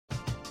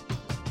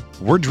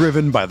We're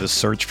driven by the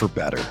search for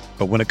better.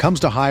 But when it comes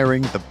to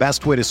hiring, the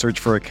best way to search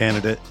for a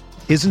candidate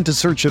isn't to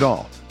search at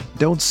all.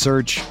 Don't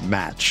search,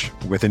 match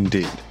with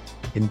Indeed.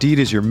 Indeed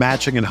is your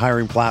matching and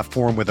hiring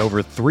platform with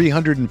over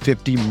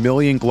 350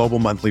 million global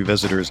monthly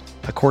visitors,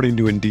 according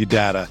to Indeed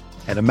data,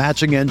 and a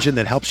matching engine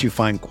that helps you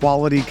find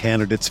quality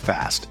candidates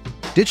fast.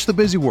 Ditch the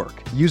busy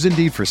work. Use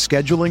Indeed for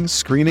scheduling,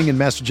 screening, and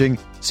messaging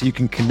so you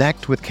can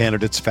connect with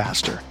candidates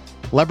faster.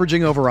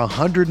 Leveraging over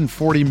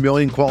 140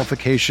 million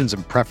qualifications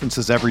and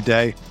preferences every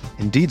day,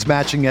 Indeed's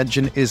matching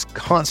engine is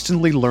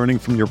constantly learning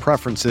from your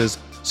preferences,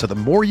 so the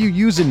more you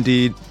use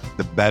Indeed,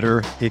 the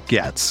better it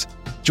gets.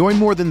 Join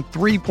more than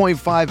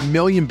 3.5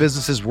 million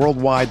businesses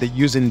worldwide that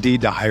use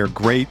Indeed to hire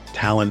great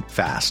talent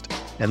fast.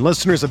 And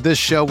listeners of this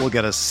show will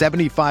get a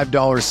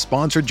 $75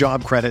 sponsored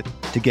job credit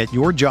to get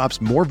your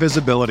jobs more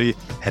visibility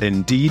at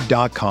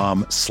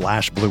Indeed.com/Blue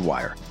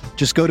Wire.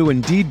 Just go to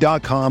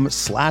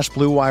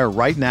Indeed.com/Blue Wire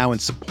right now and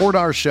support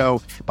our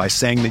show by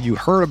saying that you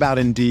heard about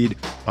Indeed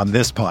on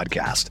this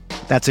podcast.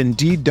 That's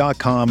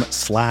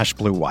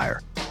Indeed.com/Blue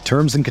Wire.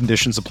 Terms and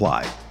conditions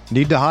apply.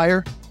 Need to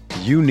hire?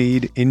 You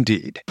need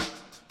Indeed.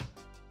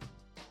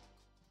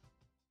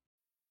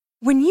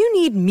 When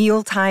you need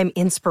mealtime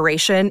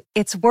inspiration,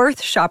 it's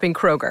worth shopping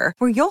Kroger,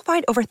 where you'll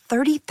find over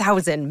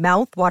 30,000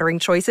 mouth-watering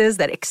choices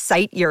that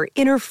excite your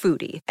inner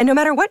foodie. And no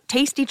matter what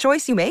tasty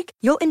choice you make,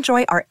 you'll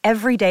enjoy our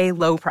everyday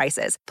low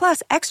prices,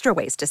 plus extra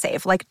ways to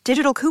save, like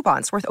digital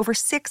coupons worth over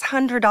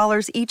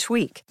 $600 each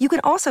week. You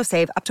can also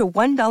save up to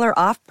 $1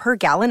 off per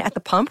gallon at the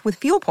pump with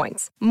fuel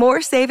points.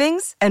 More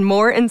savings and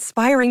more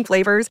inspiring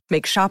flavors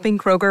make shopping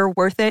Kroger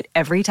worth it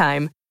every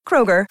time.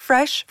 Kroger,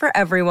 fresh for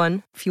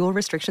everyone. Fuel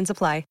restrictions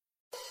apply.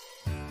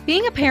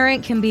 Being a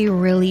parent can be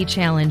really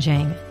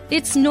challenging.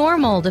 It's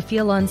normal to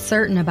feel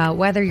uncertain about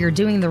whether you're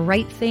doing the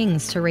right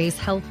things to raise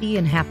healthy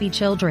and happy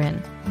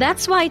children.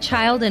 That's why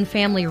Child and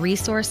Family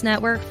Resource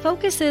Network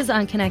focuses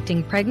on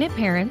connecting pregnant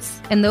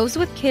parents and those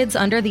with kids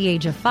under the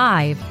age of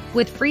 5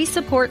 with free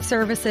support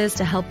services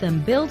to help them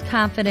build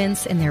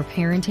confidence in their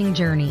parenting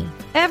journey.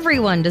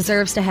 Everyone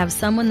deserves to have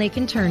someone they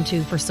can turn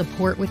to for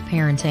support with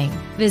parenting.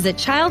 Visit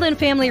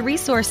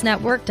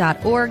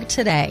childandfamilyresourcenetwork.org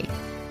today.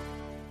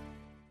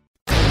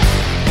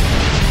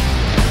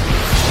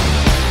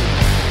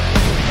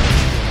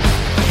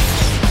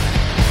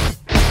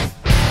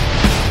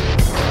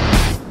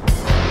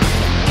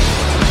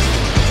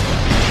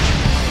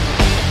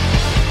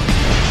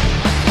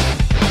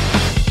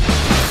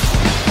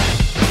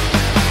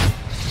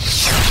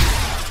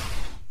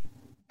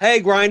 Hey,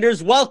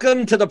 Grinders,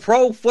 welcome to the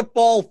Pro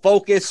Football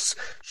Focus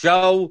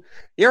show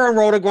here on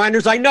Roto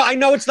Grinders. I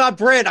know it's not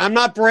Britt. I'm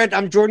not Britt.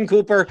 I'm Jordan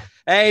Cooper.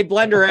 Hey,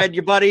 Blenderhead,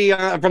 your buddy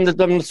from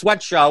the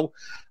Sweat Show.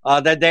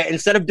 That they,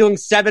 instead of doing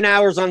 7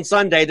 hours on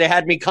Sunday, they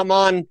had me come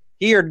on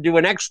here to do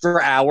an extra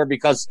hour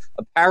because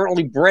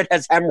apparently Britt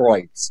has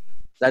hemorrhoids.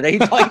 So they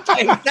said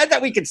that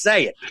we could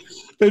say it.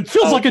 It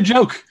feels like a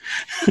joke.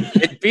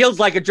 It feels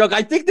like a joke.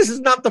 I think this is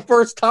not the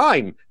first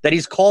time that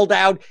he's called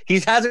out.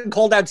 He hasn't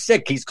called out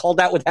sick. He's called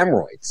out with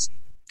hemorrhoids.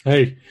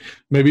 Hey,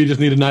 maybe you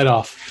just need a night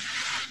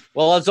off.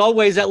 Well, as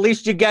always, at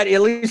least you get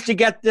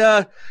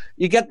the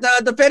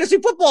fantasy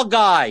football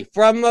guy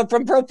from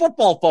Pro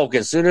Football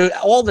Focus and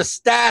all the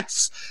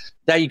stats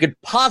that you could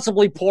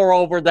possibly pour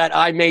over that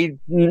I may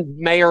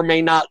or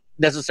may not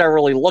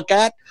necessarily look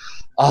at.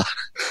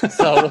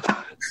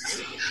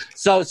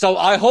 So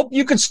I hope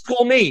you could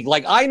school me.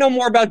 Like, I know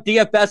more about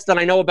DFS than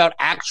I know about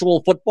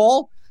actual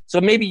football.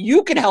 So maybe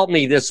you can help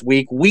me this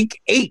week,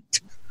 week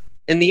 8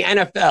 in the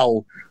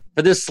NFL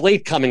for this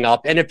slate coming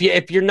up. And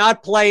if you're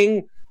not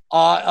playing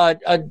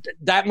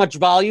that much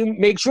volume,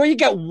 make sure you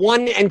get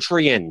one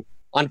entry in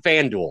on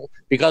FanDuel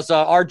because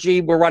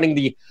RG, we're running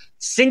the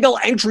single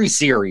entry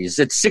series.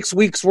 It's 6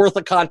 weeks worth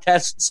of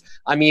contests.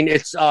 I mean,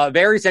 it's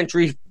various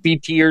entry fee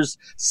tiers,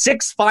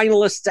 6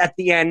 finalists at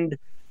the end.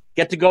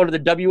 Get to go to the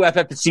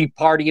WFFC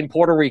party in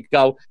Puerto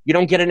Rico. You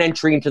don't get an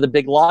entry into the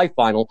big live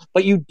final,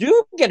 but you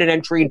do get an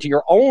entry into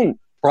your own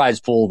prize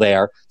pool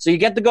there. So you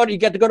get to go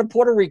to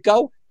Puerto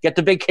Rico, get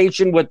to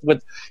vacation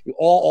with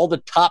all the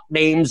top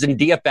names in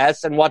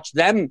DFS and watch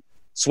them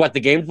sweat the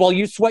games while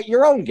you sweat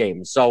your own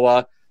games.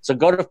 So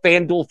go to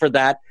FanDuel for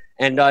that.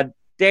 And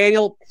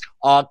Daniel,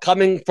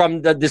 coming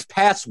from this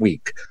past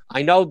week,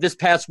 I know this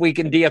past week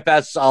in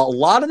DFS, a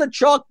lot of the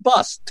chalk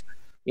bust.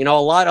 You know,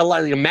 a lot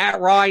of Matt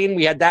Ryan,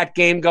 we had that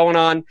game going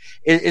on.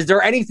 Is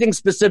there anything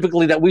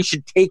specifically that we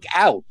should take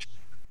out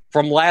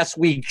from last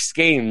week's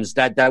games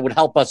that would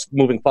help us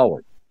moving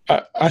forward?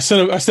 I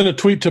sent a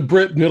tweet to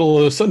Britt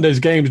middle of Sunday's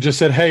game that just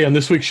said, hey, on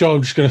this week's show,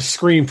 I'm just going to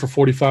scream for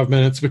 45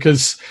 minutes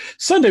because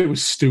Sunday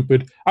was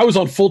stupid. I was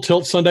on full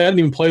tilt Sunday. I didn't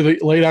even play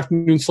the late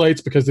afternoon slates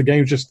because the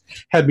game just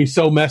had me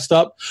so messed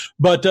up.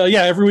 But,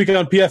 every week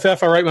on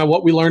PFF, I write my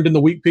What We Learned in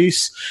the Week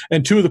piece.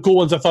 And two of the cool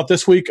ones I thought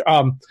this week,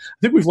 I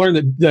think we've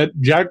learned that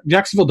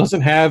Jacksonville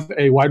doesn't have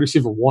a wide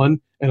receiver 1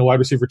 and a wide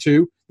receiver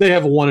 2. They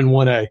have a 1 and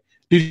 1A.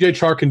 DJ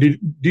Chark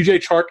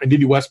and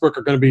Dede Westbrook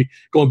are going to be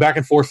going back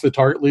and forth for the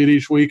target lead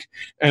each week,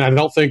 and I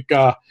don't think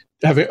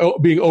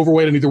being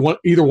overweight on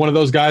either one of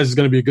those guys is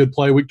going to be a good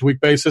play week to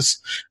week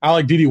basis. I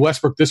like D.D.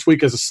 Westbrook this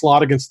week as a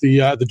slot against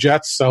the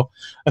Jets, so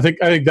I think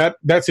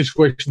that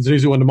situation is an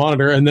easy one to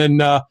monitor. And then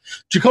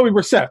Jacoby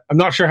Brissett. I'm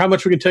not sure how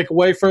much we can take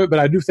away from it, but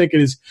I do think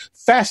it is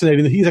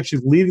fascinating that he's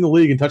actually leading the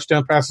league in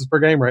touchdown passes per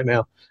game right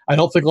now. I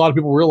don't think a lot of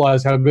people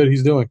realize how good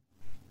he's doing.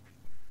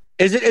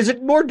 Is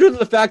it more due to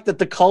the fact that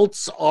the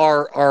Colts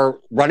are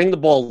running the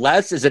ball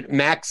less? Is it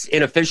max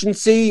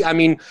inefficiency? I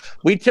mean,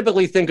 we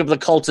typically think of the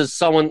Colts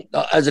as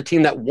as a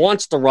team that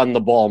wants to run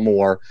the ball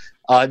more.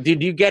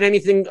 Did you get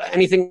anything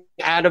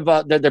out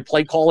of their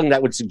play calling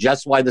that would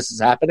suggest why this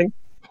is happening?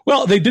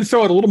 Well, they did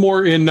throw it a little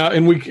more in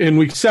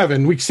week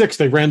 7. Week 6,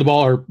 they ran the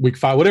ball, or week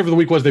 5, whatever the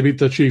week was, they beat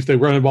the Chiefs. They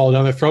ran the ball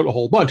down their throat a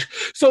whole bunch.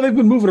 So they've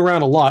been moving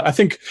around a lot. I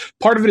think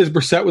part of it is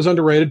Brissett was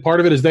underrated.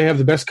 Part of it is they have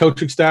the best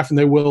coaching staff, and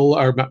they will,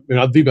 or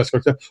not the best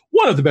coaching staff,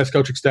 one of the best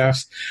coaching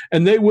staffs,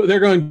 and they're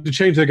going to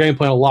change their game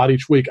plan a lot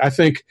each week. I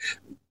think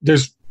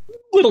there's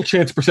little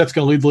chance Brissett's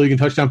going to lead the league in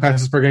touchdown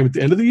passes per game at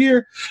the end of the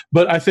year,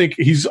 but I think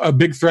he's a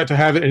big threat to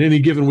have it in any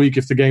given week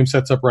if the game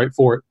sets up right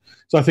for it.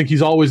 So I think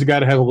he's always a guy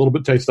to have a little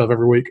bit taste of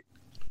every week.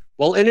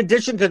 Well, in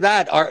addition to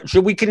that,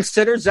 should we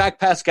consider Zach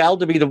Pascal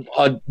to be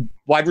the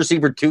wide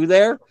receiver 2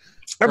 there?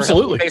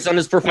 Absolutely. Based on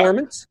his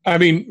performance? I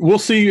mean, we'll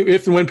see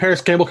if and when Paris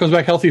Campbell comes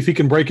back healthy, if he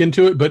can break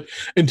into it. But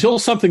until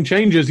something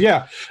changes,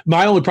 yeah.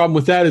 My only problem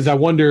with that is I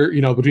wonder,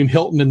 between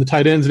Hilton and the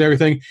tight ends and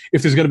everything,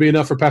 if there's going to be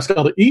enough for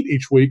Pascal to eat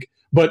each week.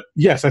 But,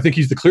 yes, I think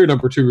he's the clear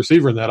number 2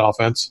 receiver in that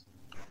offense.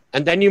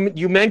 And then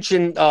you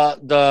mentioned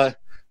the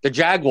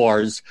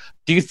Jaguars.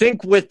 Do you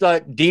think with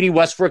D.D.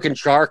 Westbrook and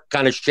Chark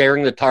kind of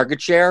sharing the target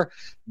share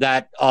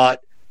that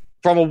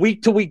from a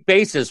week-to-week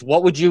basis,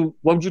 what would you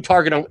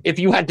target on if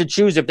you had to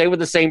choose? If they were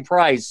the same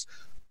price,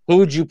 who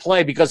would you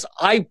play? Because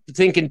I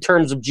think in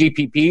terms of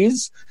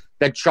GPPs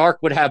that Chark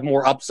would have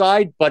more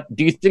upside, but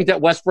do you think that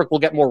Westbrook will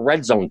get more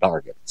red zone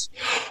targets?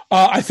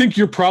 I think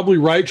you're probably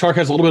right. Chark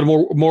has a little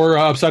bit more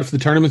upside for the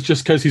tournaments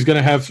just because he's going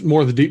to have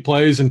more of the deep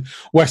plays, and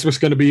Westbrook's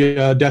going to be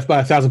a death by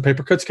 1,000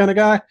 paper cuts kind of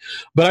guy.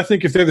 But I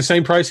think if they're the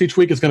same price each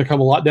week, it's going to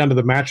come a lot down to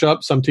the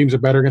matchup. Some teams are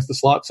better against the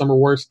slot, some are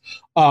worse.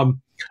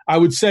 I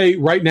would say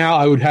right now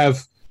I would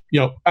have,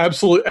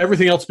 absolutely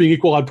everything else being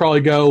equal, I'd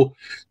probably go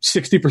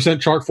 60%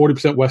 Chark,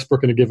 40%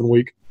 Westbrook in a given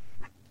week.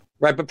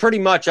 Right, but pretty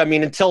much, I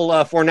mean, until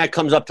Fournette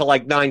comes up to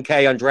like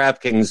 9K on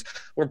DraftKings,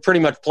 we're pretty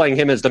much playing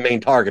him as the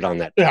main target on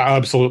that. Yeah,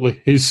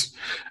 absolutely. He's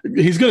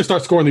going to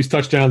start scoring these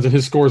touchdowns, and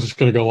his scores are just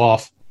going to go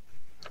off.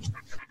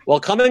 Well,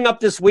 coming up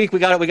this week, we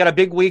got a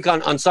big week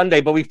on Sunday,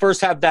 but we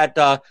first have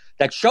that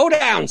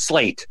showdown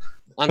slate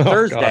on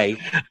Thursday,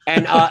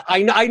 and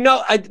I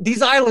know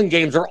these island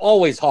games are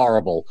always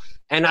horrible,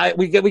 and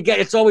we get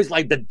it's always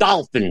like the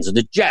Dolphins or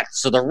the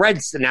Jets or the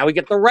Reds, and now we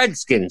get the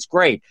Redskins.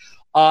 Great.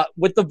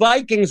 With the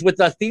Vikings, with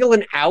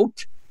Thielen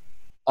out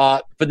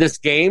for this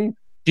game,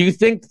 do you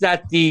think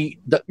that the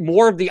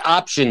more of the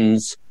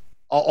options,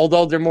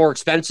 although they're more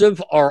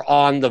expensive, are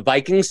on the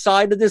Vikings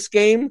side of this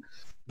game?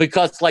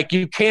 Because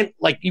you can't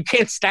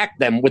stack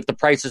them with the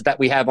prices that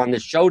we have on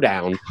this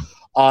showdown.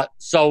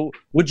 So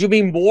would you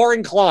be more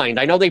inclined?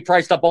 I know they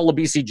priced up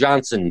Olabisi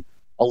Johnson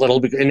a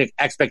little bit in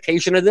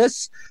expectation of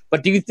this,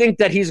 but do you think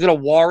that he's going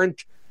to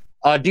warrant?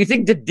 Do you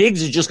think that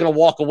Diggs is just going to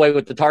walk away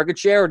with the target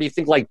share, or do you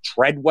think like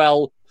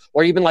Treadwell,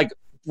 or even like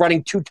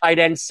running 2 tight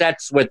end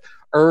sets with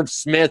Irv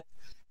Smith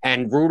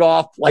and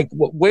Rudolph? Like,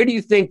 where do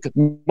you think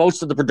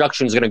most of the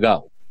production is going to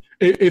go?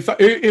 If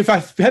I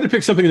had to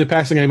pick something in the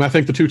passing game, I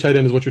think the 2 tight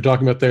end is what you're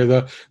talking about there.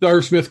 The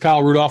Irv Smith,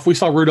 Kyle Rudolph. We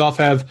saw Rudolph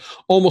have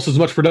almost as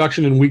much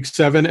production in week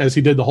 7 as he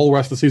did the whole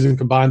rest of the season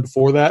combined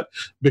before that,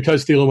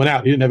 because Thielen went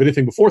out. He didn't have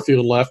anything before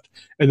Thielen left,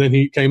 and then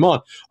he came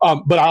on.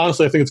 But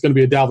honestly, I think it's going to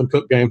be a Dalvin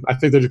Cook game. I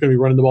think they're just going to be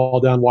running the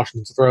ball down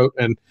Washington's throat,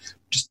 and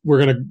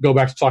we're going to go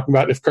back to talking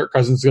about if Kirk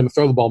Cousins is going to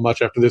throw the ball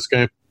much after this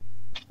game.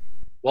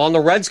 Well, on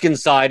the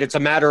Redskins side, it's a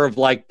matter of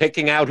like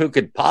picking out who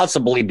could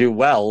possibly do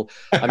well.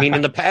 I mean,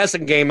 in the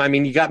passing game,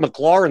 you got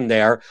McLaurin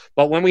there,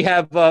 but when we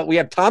have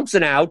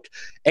Thompson out,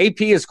 AP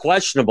is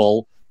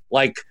questionable.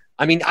 They're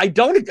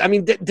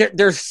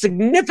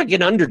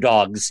significant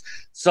underdogs.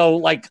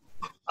 So I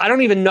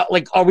don't even know.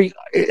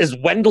 Is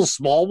Wendell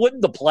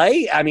Smallwood the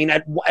play? I mean,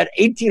 at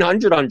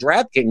 1,800 on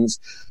DraftKings,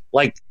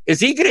 is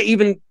he going to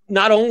even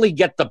not only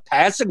get the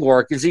passing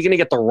work? Is he going to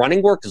get the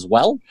running work as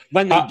well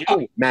when they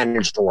do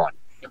manage to run?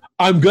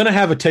 I'm going to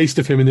have a taste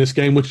of him in this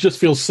game, which just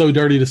feels so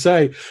dirty to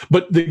say.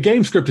 But the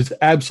game script is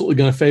absolutely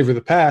going to favor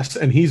the pass,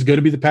 and he's going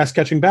to be the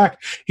pass-catching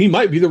back. He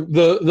might be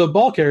the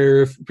ball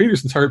carrier if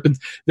Peterson's hurt, but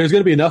there's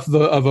going to be enough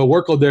of a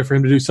workload there for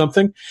him to do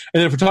something. And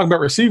then if we're talking about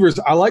receivers,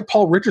 I like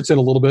Paul Richardson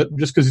a little bit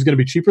just because he's going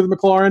to be cheaper than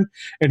McLaurin,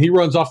 and he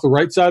runs off the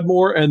right side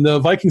more. And the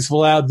Vikings have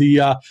allowed the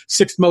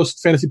 6th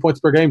most fantasy points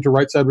per game to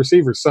right-side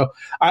receivers. So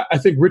I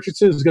think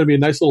Richardson is going to be a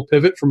nice little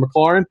pivot for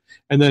McLaurin.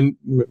 And then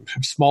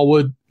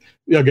Smallwood,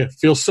 again,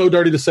 feels so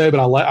dirty to say, but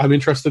I'm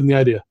interested in the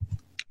idea.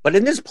 But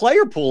in this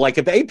player pool,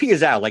 if AP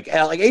is out, like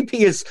AP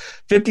is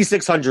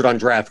 5,600 on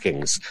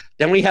DraftKings,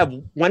 then we have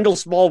Wendell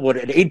Smallwood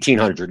at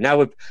 1,800.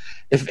 Now,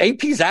 if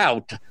AP's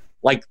out,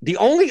 the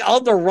only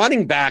other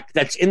running back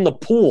that's in the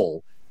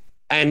pool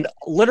And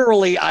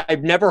literally,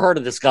 I've never heard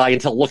of this guy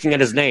until looking at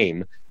his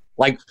name.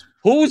 Like,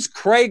 who's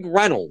Craig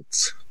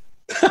Reynolds?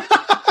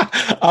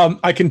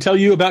 I can tell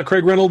you about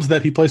Craig Reynolds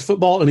that he plays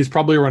football and he's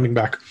probably a running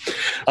back.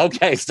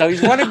 Okay, so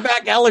he's running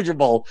back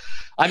eligible.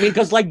 I mean,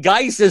 because like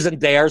Geis isn't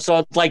there, so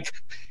it's like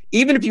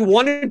even if you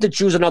wanted to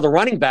choose another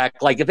running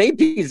back, like if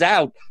AP's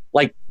out,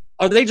 like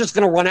are they just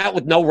going to run out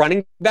with no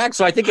running back?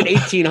 So I think at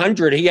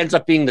 1,800 he ends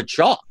up being the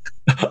chalk.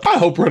 I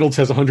hope Reynolds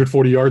has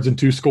 140 yards and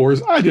 2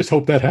 scores. I just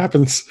hope that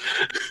happens.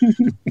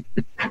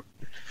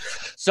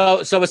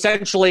 So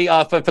essentially,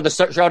 for the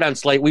showdown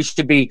slate, we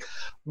should be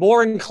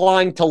more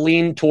inclined to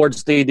lean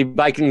towards the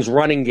Vikings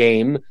running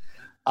game,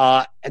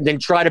 and then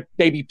try to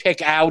maybe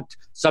pick out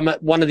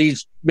one of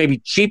these maybe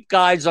cheap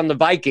guys on the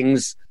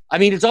Vikings. I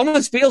mean, it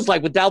almost feels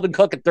like with Dalvin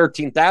Cook at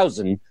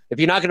 13,000, if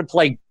you're not going to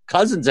play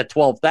Cousins at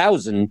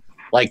 12,000,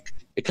 like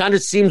it kind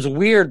of seems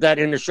weird that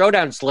in the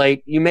showdown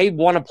slate you may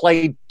want to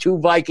play 2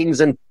 Vikings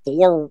and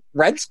 4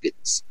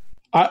 Redskins.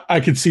 I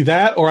could see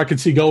that, or I could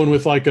see going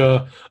with like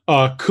a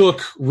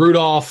Cook,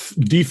 Rudolph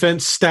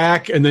defense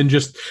stack and then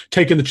just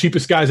taking the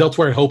cheapest guys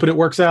elsewhere and hoping it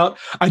works out.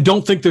 I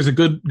don't think there's a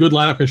good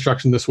lineup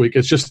construction this week.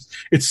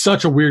 It's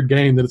such a weird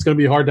game that it's going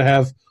to be hard to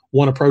have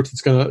one approach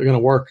that's going to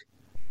work.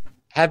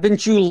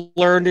 Haven't you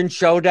learned in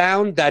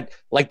Showdown that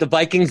like the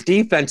Vikings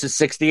defense is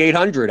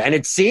 6,800 and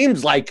it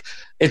seems like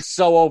it's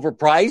so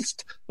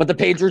overpriced, but the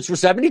Patriots were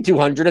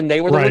 7,200 and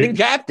they were the winning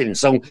captains.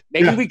 So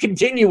maybe we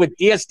continue with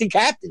DST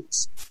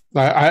captains.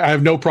 I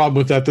have no problem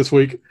with that this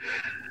week.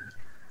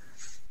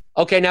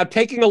 Okay, now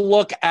taking a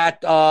look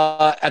at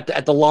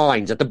the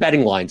lines, at the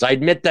betting lines. I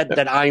admit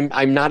that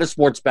I'm not a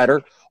sports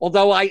bettor,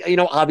 although I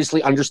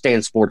obviously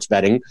understand sports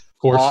betting. Of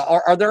course.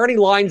 Are there any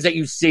lines that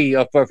you see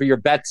for your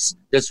bets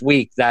this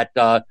week that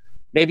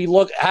maybe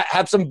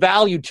have some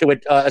value to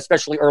it,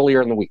 especially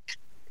earlier in the week?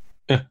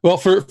 Well,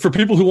 for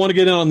people who want to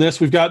get in on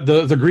this, we've got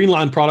the Green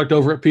Line product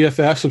over at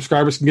PFF.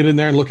 Subscribers can get in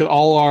there and look at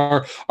all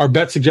our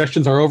bet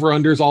suggestions, our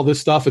over-unders, all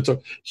this stuff. It's a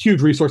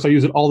huge resource. I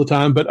use it all the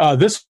time. But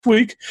this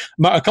week,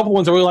 a couple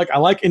ones I really like. I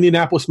like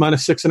Indianapolis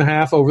minus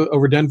 6.5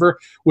 over Denver,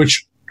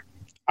 which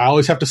I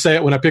always have to say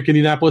it when I pick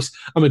Indianapolis.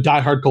 I'm a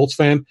diehard Colts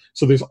fan,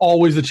 so there's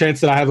always the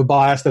chance that I have a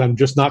bias that I'm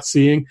just not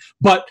seeing.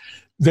 But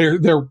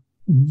they're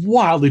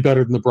wildly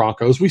better than the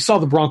Broncos. We saw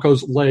the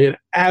Broncos lay an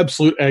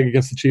absolute egg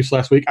against the Chiefs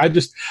last week. I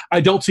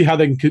don't see how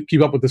they can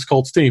keep up with this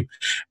Colts team.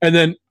 And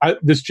then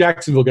this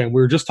Jacksonville game,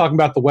 we were just talking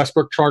about the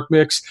Westbrook-Chark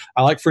mix.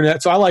 I like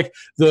Fournette. So I like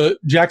the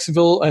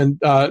Jacksonville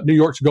and New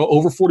York to go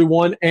over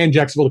 41 and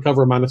Jacksonville to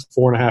cover a minus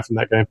 4.5 in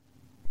that game.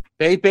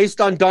 Based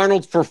on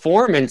Darnold's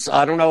performance,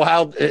 I don't know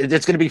how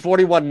it's going to be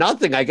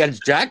 41-0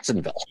 against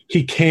Jacksonville.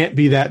 He can't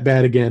be that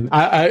bad again.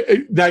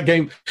 That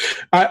game,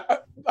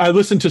 I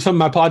listened to some of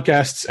my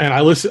podcasts, and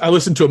I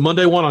listened to a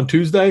Monday one on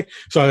Tuesday,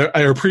 so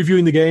I are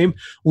previewing the game.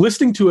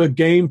 Listening to a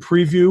game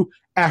preview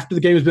after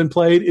the game has been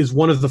played is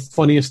one of the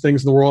funniest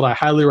things in the world. I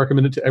highly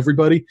recommend it to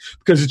everybody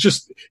because it's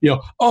just,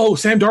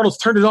 Sam Darnold's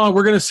turned it on.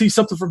 We're going to see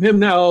something from him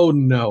now. Oh,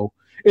 no.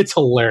 It's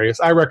hilarious.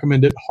 I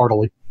recommend it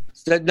heartily.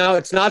 No,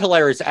 it's not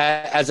hilarious.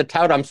 As a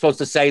tout, I'm supposed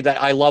to say that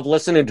I love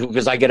listening to it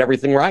because I get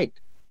everything right.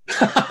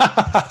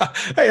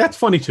 Hey, that's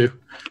funny too.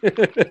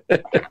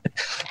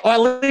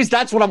 Well, at least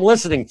that's what I'm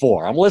listening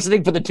for. I'm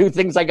listening for the 2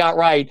 things I got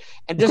right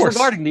and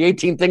disregarding the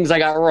 18 things I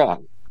got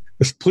wrong.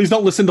 Please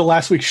don't listen to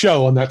last week's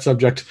show on that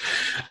subject.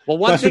 Well,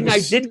 one thing I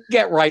did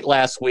get right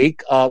last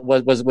week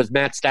was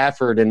Matt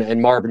Stafford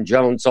and Marvin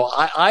Jones. So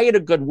I had a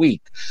good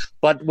week.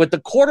 But with the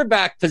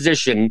quarterback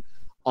position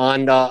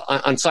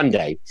on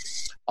Sunday,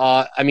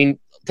 I mean,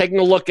 taking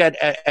a look at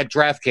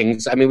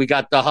DraftKings, I mean, we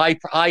got the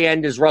high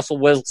end is Russell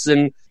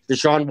Wilson,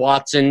 Deshaun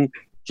Watson,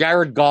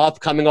 Jared Goff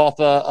coming off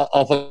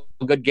a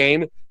good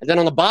game, and then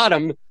on the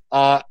bottom,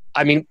 I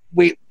mean,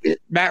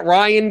 Matt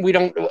Ryan.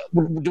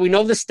 Do we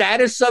know the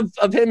status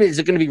of him? Is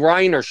it going to be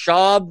Ryan or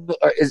Schaub?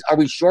 Are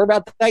we sure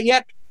about that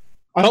yet?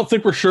 I don't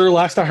think we're sure.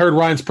 Last I heard,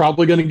 Ryan's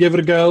probably going to give it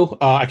a go.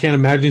 I can't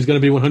imagine he's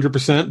going to be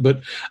 100%,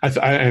 but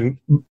and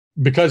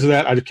because of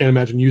that, I just can't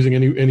imagine using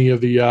any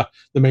of the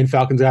main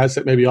Falcons guys,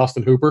 except maybe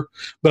Austin Hooper.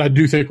 But I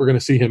do think we're going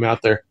to see him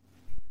out there.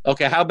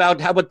 Okay, how about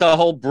the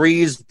whole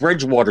Breeze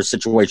Bridgewater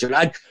situation?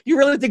 You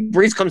really think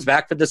Breeze comes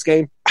back for this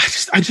game?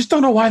 I just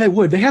don't know why they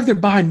would. They have their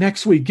bye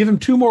next week. Give him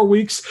 2 more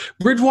weeks.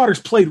 Bridgewater's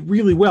played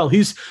really well.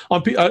 He's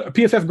on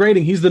PFF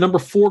grading. He's the number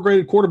 4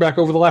 graded quarterback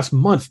over the last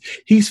month.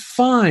 He's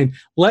fine.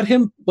 Let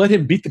him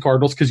beat the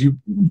Cardinals because you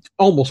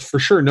almost for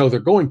sure know they're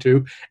going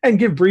to, and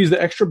give Breeze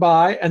the extra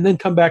bye, and then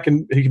come back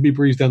and he can be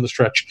Breeze down the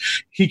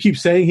stretch. He keeps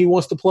saying he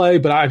wants to play,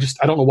 but I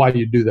don't know why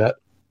you'd do that.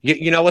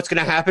 You know what's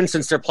going to happen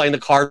since they're playing the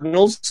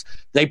Cardinals?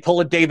 They pull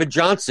a David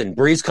Johnson.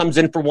 Breeze comes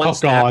in for one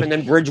snap, and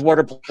then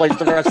Bridgewater plays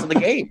the rest of the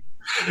game.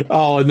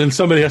 Oh, and then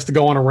somebody has to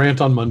go on a rant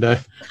on Monday.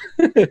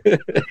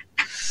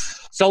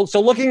 So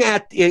looking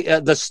at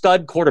the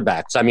stud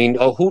quarterbacks, I mean,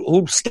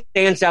 who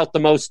stands out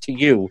the most to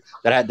you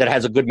that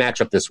has a good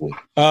matchup this week?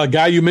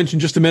 Guy you mentioned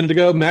just a minute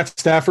ago, Matt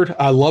Stafford.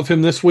 I love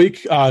him this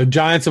week.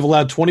 Giants have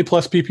allowed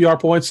 20-plus PPR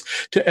points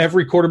to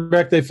every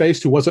quarterback they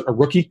faced who wasn't a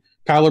rookie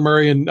Kyler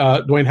Murray and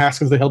Dwayne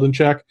Haskins they held in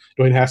check.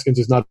 Dwayne Haskins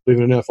is not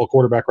even an NFL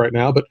quarterback right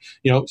now, but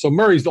so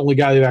Murray's the only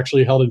guy they've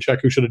actually held in check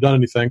who should have done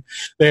anything.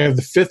 They have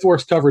the 5th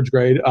worst coverage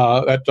grade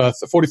at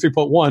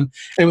 43.1,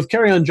 and with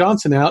Kerryon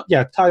Johnson out,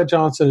 Ty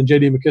Johnson and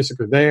J.D. McKissic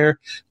are there,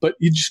 but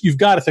you've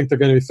got to think they're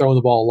going to be throwing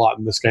the ball a lot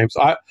in this game.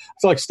 So I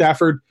feel like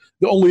Stafford.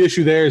 The only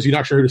issue there is you're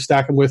not sure who to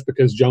stack him with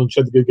because Jones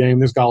had the good game.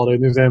 There's Golladay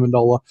and there's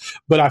Amendola,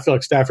 but I feel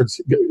like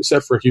Stafford's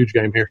set for a huge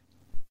game here.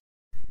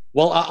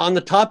 Well, on the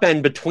top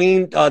end,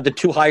 between the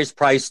two highest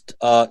priced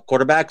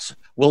quarterbacks,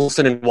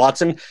 Wilson and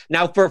Watson.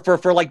 Now, for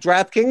like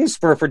DraftKings,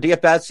 for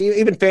DFS,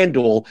 even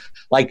FanDuel,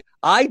 like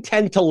I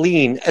tend to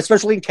lean,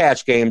 especially in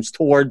cash games,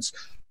 towards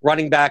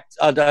running back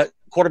the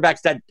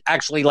quarterbacks that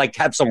actually like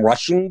have some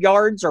rushing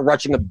yards or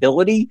rushing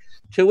ability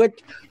to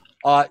it.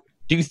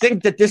 Do you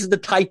think that this is the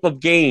type of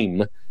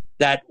game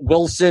that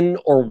Wilson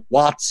or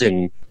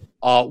Watson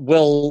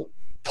will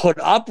put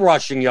up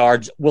rushing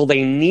yards? Will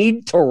they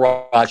need to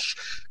rush?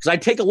 Because I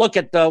take a look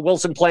at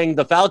Wilson playing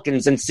the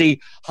Falcons and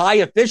see high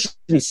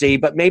efficiency,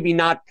 but maybe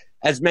not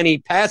as many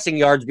passing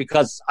yards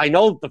because I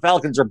know the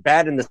Falcons are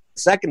bad in the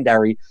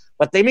secondary,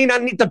 but they may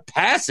not need to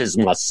pass as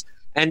much.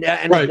 And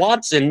right.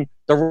 Watson,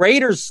 the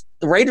Raiders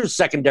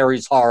secondary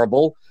is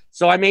horrible,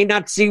 so I may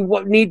not see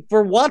what need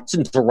for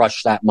Watson to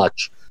rush that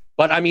much.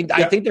 But I mean,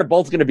 I think they're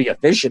both going to be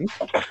efficient.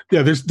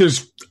 Yeah,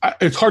 there's.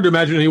 It's hard to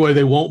imagine any way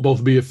they won't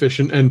both be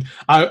efficient, and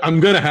I'm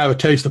going to have a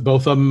taste of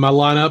both of them in my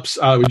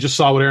lineups. We just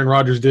saw what Aaron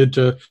Rodgers did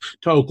to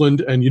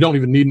Oakland, and you don't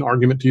even need an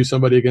argument to use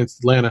somebody against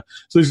Atlanta.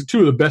 So these are two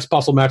of the best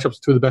possible matchups,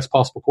 two of the best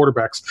possible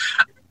quarterbacks.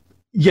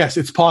 Yes,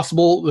 it's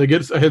possible they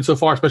get ahead so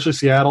far, especially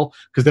Seattle,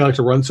 because they like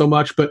to run so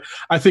much. But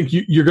I think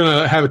you're going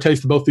to have a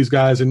taste of both these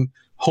guys and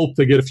hope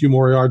they get a few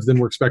more yards than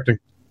we're expecting.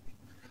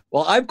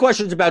 Well, I have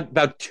questions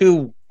about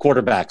two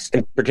quarterbacks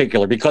in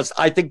particular because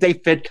I think they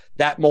fit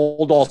that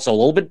mold also, a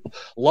little bit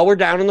lower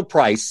down in the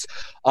price.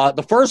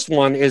 The first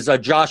one is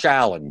Josh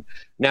Allen.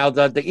 Now,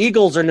 the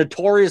Eagles are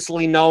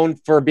notoriously known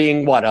for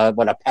being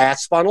a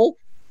pass funnel.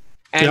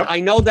 And yep. I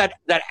know that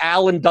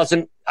Allen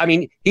doesn't – I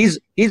mean, he's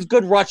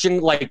good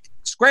rushing, like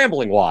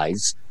scrambling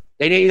wise.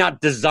 They may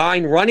not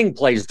design running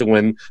plays to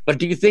him, but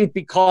do you think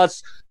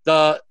because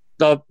the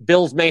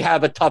Bills may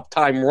have a tough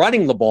time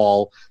running the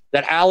ball –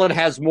 that Allen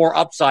has more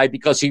upside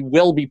because he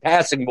will be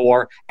passing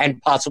more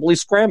and possibly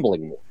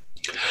scrambling more?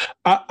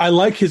 I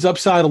like his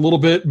upside a little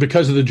bit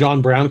because of the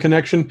John Brown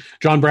connection.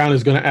 John Brown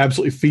is going to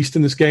absolutely feast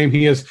in this game.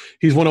 He's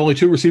one of only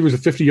two receivers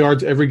of 50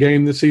 yards every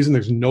game this season.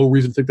 There's no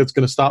reason to think that's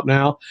going to stop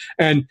now.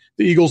 And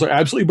the Eagles are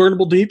absolutely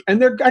burnable deep, and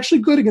they're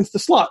actually good against the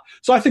slot.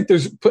 So I think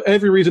there's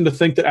every reason to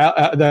think that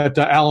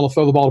Allen will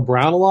throw the ball to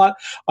Brown a lot.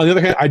 On the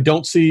other hand, I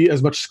don't see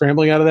as much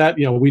scrambling out of that.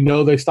 We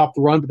know they stop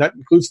the run, but that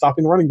includes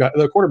stopping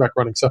the quarterback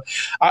running. So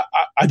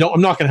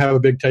I'm not going to have a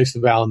big taste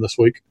of Allen this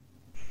week.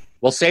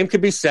 Well, same could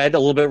be said a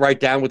little bit right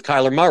down with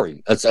Kyler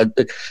Murray.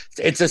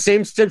 It's the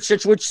same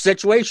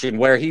situation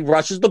where he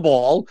rushes the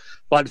ball,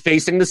 but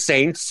facing the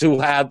Saints who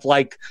have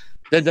like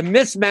the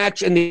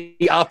mismatch in the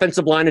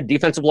offensive line and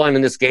defensive line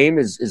in this game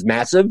is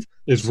massive.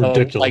 It's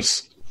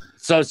ridiculous.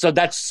 So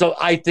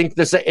I think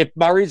if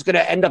Murray's going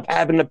to end up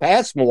having to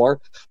pass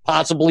more,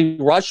 possibly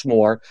rush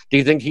more, do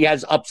you think he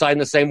has upside in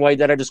the same way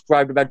that I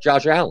described about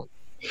Josh Allen?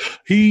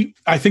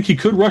 I think he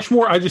could rush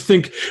more. I just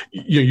think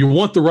you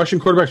want the rushing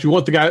quarterbacks. You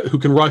want the guy who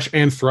can rush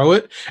and throw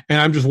it.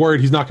 And I'm just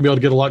worried he's not going to be able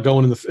to get a lot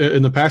going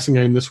in the passing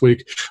game this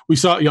week. We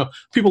saw,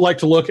 people like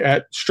to look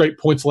at straight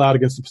points allowed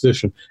against the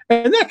position,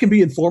 and that can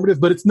be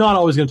informative, but it's not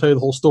always going to tell you the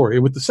whole story.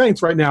 With the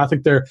Saints right now, I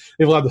think they've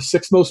allowed the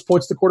 6th most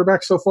points to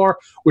quarterbacks so far,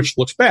 which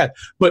looks bad.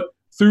 But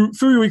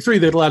through week 3,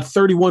 they've allowed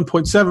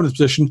 31.7 to the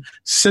position.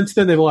 Since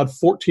then, they've allowed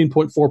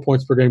 14.4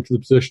 points per game to the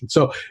position.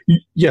 So,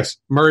 yes,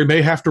 Murray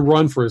may have to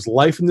run for his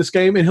life in this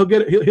game, and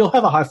he'll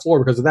have a high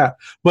floor because of that.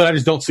 But I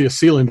just don't see a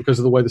ceiling because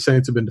of the way the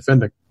Saints have been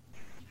defending.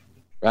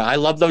 I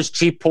love those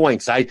cheap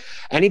points.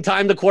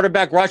 Anytime the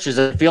quarterback rushes,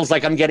 it feels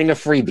like I'm getting a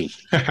freebie.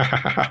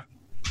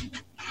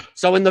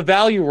 So in the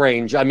value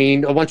range, I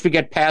mean, once we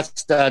get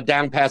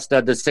down past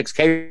the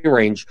 6K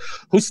range,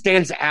 who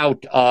stands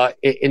out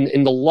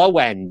in the low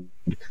end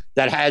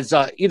that has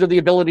either the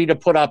ability to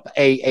put up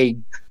a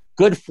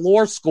good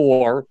floor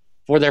score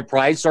for their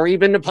price or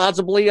even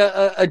possibly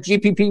a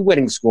GPP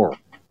winning score?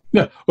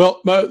 Yeah,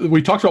 well,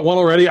 we talked about one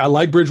already. I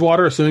like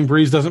Bridgewater, assuming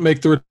Breeze doesn't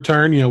make the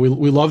return.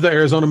 We love the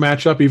Arizona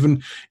matchup.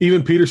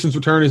 Even Peterson's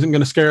return isn't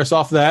going to scare us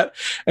off that.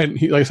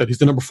 And like I said, he's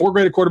the number 4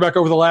 graded quarterback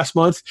over the last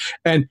month.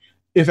 And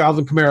if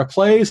Alvin Kamara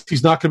plays,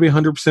 he's not going to be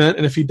 100%.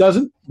 And if he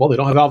doesn't, well, they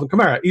don't have Alvin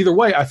Kamara. Either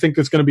way, I think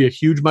it's going to be a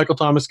huge Michael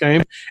Thomas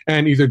game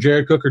and either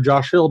Jared Cook or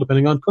Josh Hill,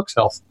 depending on Cook's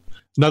health.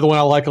 Another one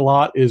I like a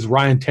lot is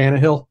Ryan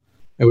Tannehill,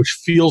 which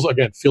feels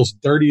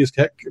dirty as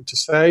heck to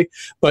say,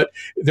 but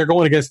they're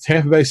going against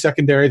Tampa Bay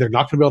secondary. They're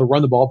not going to be able to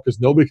run the ball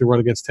because nobody can run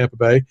against Tampa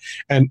Bay.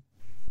 And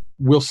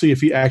we'll see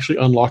if he actually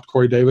unlocked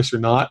Corey Davis or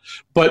not.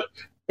 But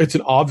it's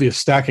an obvious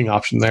stacking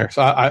option there.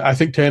 So I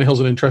think Tannehill's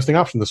an interesting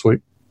option this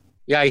week.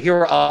 Yeah, I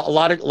hear a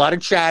lot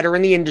of chatter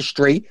in the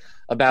industry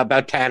about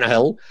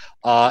Tannehill.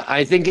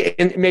 I think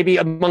maybe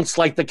amongst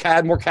like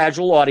the more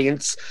casual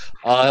audience,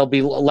 he'll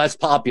be less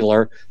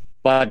popular.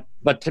 But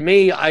to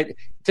me,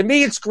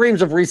 it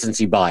screams of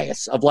recency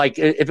bias. Of like,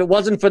 if it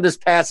wasn't for this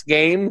past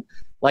game,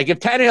 like if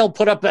Tannehill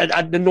put up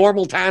the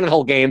normal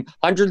Tannehill game,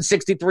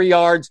 163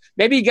 yards,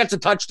 maybe he gets a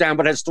touchdown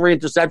but has 3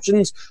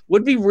 interceptions,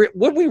 would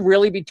we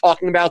really be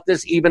talking about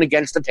this even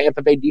against the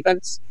Tampa Bay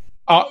defense?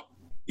 I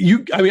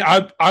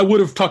would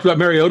have talked about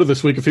Mariota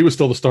this week if he was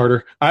still the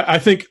starter. I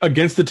think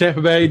against the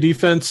Tampa Bay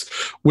defense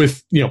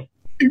with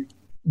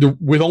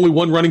only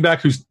one running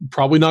back who's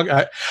probably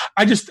not.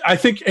 I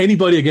think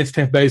anybody against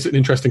Tampa Bay is an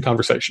interesting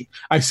conversation.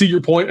 I see your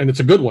point, and it's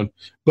a good one.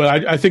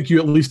 But I think you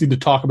at least need to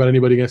talk about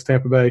anybody against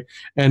Tampa Bay.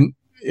 And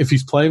if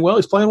he's playing well,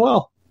 he's playing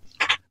well.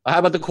 How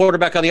about the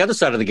quarterback on the other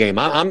side of the game?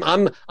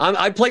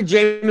 I played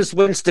Jameis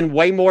Winston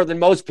way more than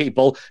most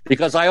people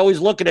because I always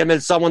look at him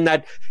as someone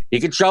that he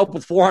could show up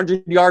with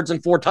 400 yards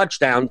and 4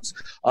 touchdowns.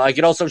 He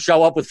could also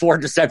show up with 4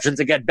 interceptions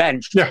and get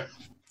benched. Yeah.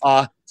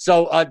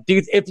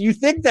 If you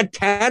think that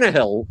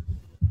Tannehill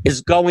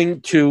is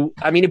going to,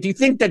 if you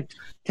think that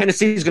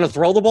Tennessee is going to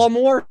throw the ball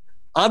more,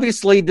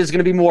 obviously there's going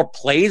to be more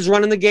plays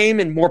running the game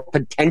and more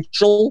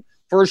potential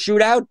for a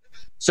shootout.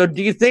 So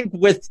do you think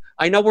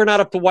I know we're not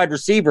up to wide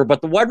receiver,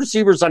 but the wide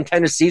receivers on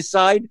Tennessee's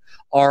side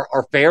are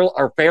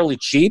fairly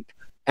cheap.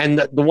 And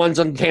the ones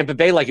on Tampa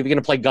Bay, like if you're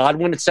going to play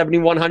Godwin at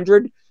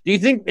 7,100, do you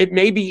think it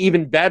may be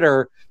even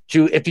better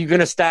if you're going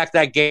to stack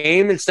that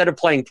game, instead of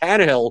playing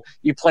Tannehill,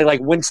 you play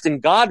like Winston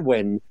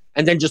Godwin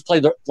and then just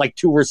play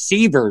 2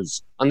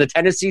 receivers on the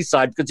Tennessee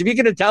side? Because if you're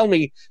going to tell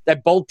me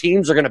that both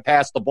teams are going to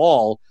pass the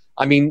ball,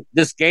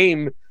 this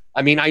game,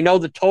 I know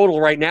the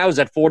total right now is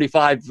at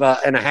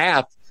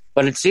 45.5,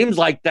 but it seems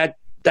like that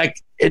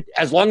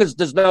as long as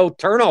there's no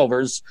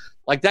turnovers,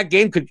 like that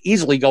game could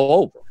easily go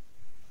over.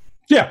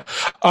 Yeah,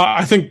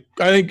 I think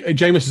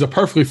Jameis is a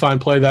perfectly fine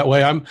play that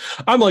way. I'm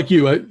like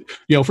you.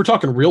 If we're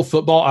talking real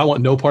football, I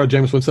want no part of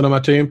Jameis Winston on my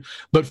team.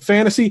 But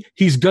fantasy,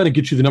 he's going to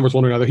get you the numbers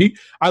one or another.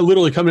 I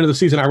literally coming into the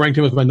season, I ranked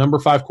him as my number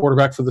 5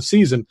 quarterback for the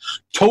season.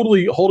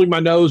 Totally holding my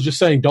nose, just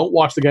saying, don't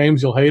watch the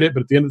games, you'll hate it.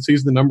 But at the end of the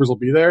season, the numbers will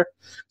be there.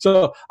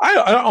 So I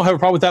don't have a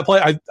problem with that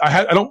play.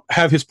 I don't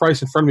have his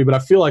price in front of me, but I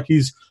feel like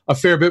he's a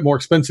fair bit more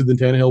expensive than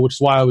Tannehill, which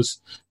is why I was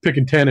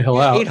picking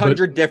Tannehill out.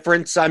 800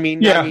 difference.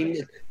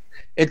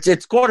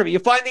 It's quarterback. You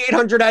find the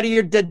 800 out of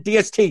your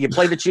DST. You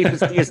play the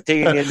cheapest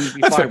DST, and you'd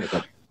be fine with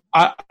it.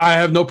 I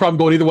have no problem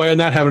going either way on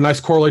that. Have a nice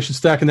correlation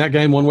stack in that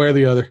game, one way or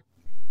the other.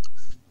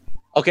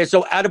 Okay,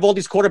 so out of all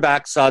these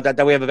quarterbacks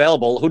that we have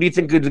available, who do you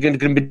think is going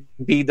to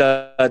be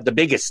the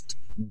biggest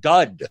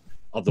dud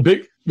of the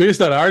week?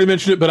 Biggest dud? I already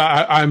mentioned it, but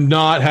I'm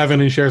not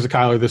having any shares of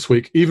Kyler this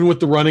week. Even with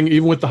the running,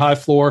 even with the high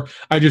floor,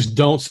 I just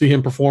don't see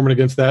him performing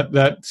against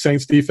that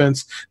Saints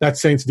defense, that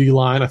Saints D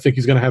line. I think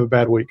he's going to have a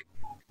bad week.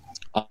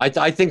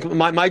 I think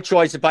my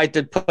choice, if I had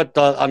to put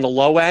on the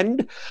low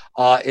end,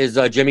 is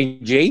Jimmy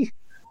G.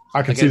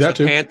 I can see that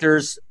too.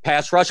 Panthers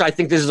pass rush. I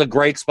think this is a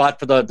great spot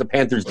for the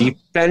Panthers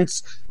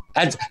defense.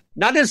 And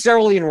not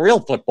necessarily in real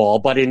football,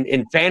 but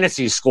in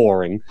fantasy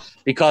scoring,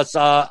 because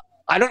I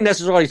don't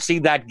necessarily see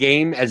that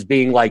game as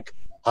being like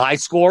high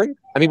scoring.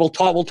 We'll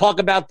talk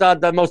about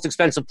the most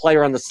expensive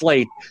player on the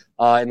slate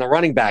in the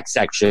running back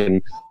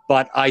section,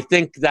 but I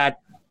think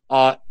that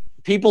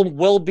people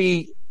will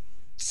be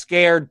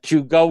scared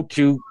to go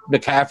to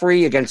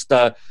McCaffrey against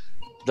the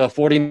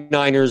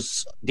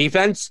 49ers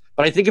defense.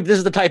 But I think if this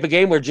is the type of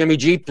game where Jimmy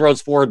G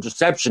throws 4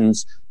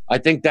 interceptions, I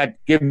think that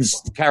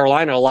gives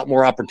Carolina a lot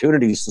more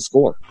opportunities to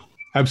score.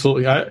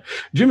 Absolutely.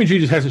 Jimmy G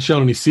just hasn't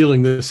shown any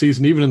ceiling this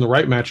season, even in the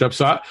right matchup.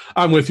 So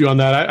I'm with you on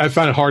that. I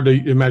find it hard to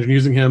imagine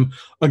using him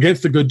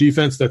against a good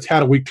defense that's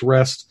had a week to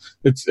rest.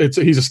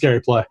 He's a scary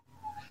play.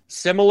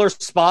 Similar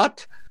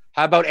spot.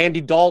 How about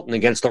Andy Dalton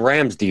against the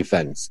Rams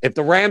defense? If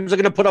the Rams are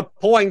going to put up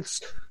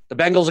points, the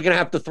Bengals are going to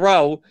have to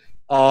throw.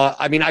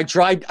 I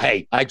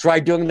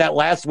tried doing that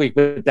last week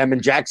with them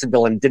in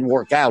Jacksonville and it didn't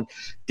work out.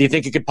 Do you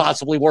think it could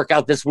possibly work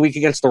out this week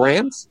against the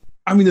Rams?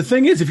 The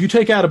thing is, if you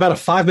take out about a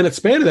 5-minute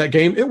span of that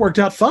game, it worked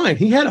out fine.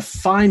 He had a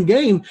fine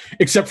game,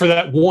 except for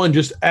that one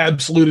just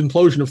absolute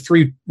implosion of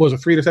 3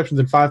 interceptions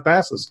and 5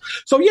 passes.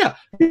 So, yeah,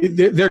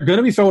 they're going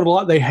to be throwing a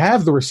lot. They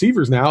have the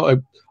receivers now.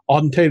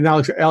 Auden Tate and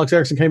Alex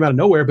Erickson came out of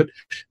nowhere, but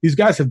these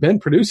guys have been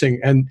producing,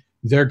 and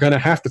they're going to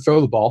have to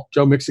throw the ball.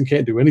 Joe Mixon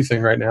can't do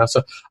anything right now.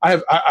 So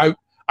I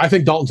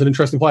think Dalton's an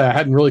interesting play. I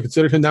hadn't really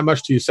considered him that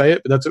much till you say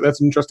it, but that's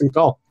an interesting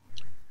call.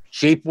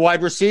 Cheap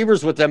wide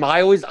receivers with them.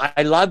 I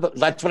love.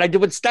 That's what I did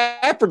with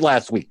Stafford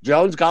last week.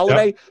 Jones,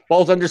 Golladay,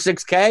 both under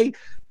 6K.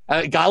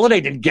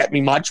 Golladay didn't get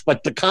me much,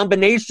 but the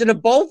combination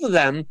of both of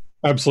them,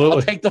 absolutely,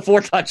 I'll take the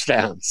 4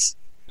 touchdowns.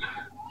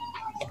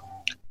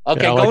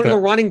 Okay, going to the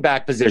running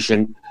back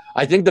position.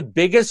 I think the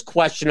biggest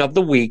question of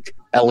the week,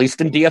 at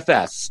least in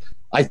DFS,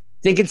 I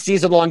think it's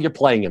season long you're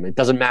playing him. It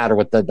doesn't matter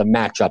what the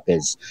matchup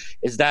is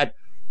that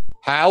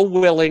how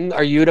willing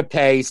are you to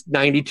pay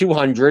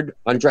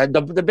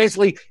 $9,200?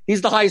 Basically,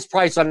 he's the highest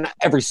price on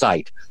every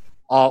site.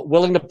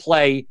 Willing to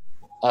play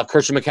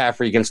Christian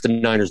McCaffrey against the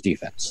Niners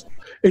defense.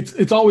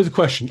 It's always a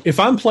question. If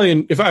I'm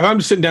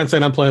just sitting down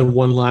saying I'm playing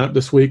one lineup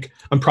this week,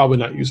 I'm probably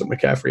not using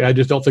McCaffrey. I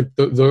just don't think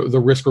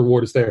the risk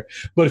reward is there.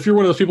 But if you're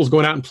one of those people who's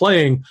going out and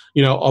playing,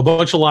 a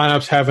bunch of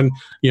lineups, having,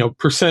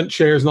 percent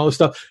shares and all this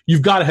stuff,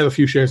 you've got to have a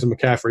few shares in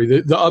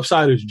McCaffrey. The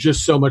upside is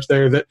just so much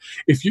there that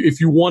if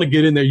you want to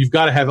get in there, you've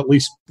got to have at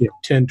least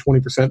 10,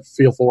 20%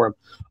 feel for him.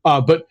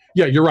 But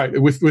yeah, you're right.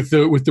 With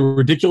the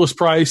ridiculous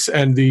price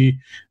and the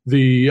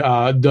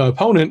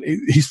opponent,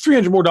 he's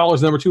 $300 more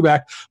number two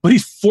back, but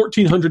he's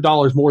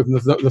 $1,400 more than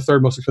the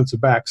third most expensive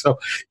back. So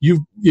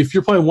if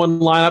you're playing one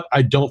lineup,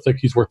 I don't think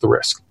he's worth the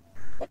risk.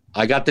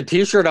 I got the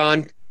T-shirt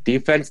on.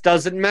 Defense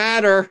doesn't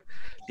matter.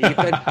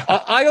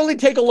 I only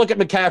take a look at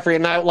McCaffrey,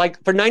 and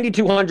for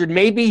 9,200,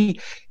 maybe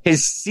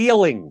his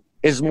ceiling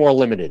is more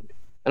limited.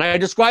 And I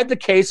described the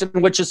case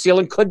in which his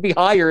ceiling could be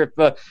higher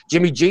if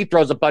Jimmy G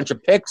throws a bunch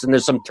of picks and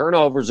there's some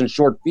turnovers and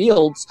short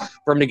fields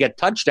for him to get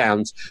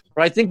touchdowns.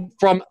 But I think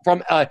from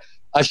a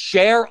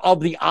share of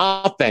the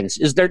offense,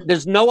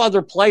 there's no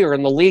other player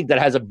in the league that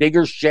has a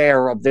bigger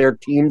share of their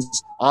team's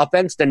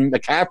offense than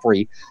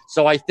McCaffrey.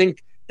 So I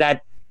think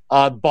that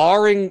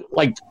barring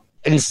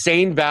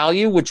insane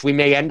value, which we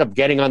may end up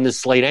getting on this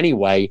slate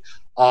anyway,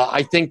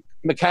 I think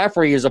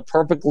McCaffrey is a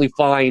perfectly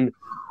fine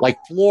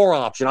floor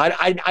option.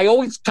 I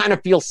always kind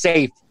of feel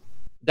safe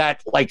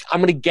that I'm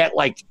going to get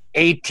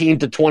 18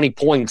 to 20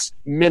 points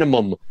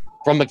minimum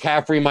from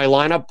McCaffrey in my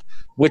lineup,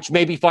 which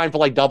may be fine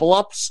for double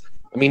ups.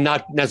 I mean,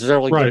 not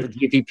necessarily right. Good for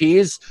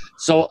GPPs.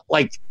 So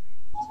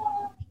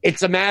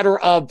it's a matter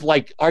of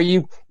are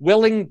you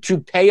willing to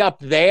pay up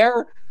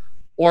there,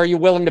 or are you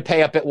willing to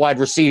pay up at wide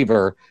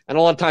receiver? And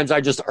a lot of times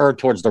I just err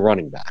towards the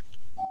running back.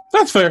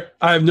 That's fair.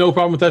 I have no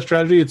problem with that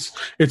strategy.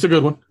 It's a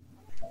good one.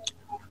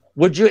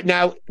 Would you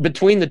now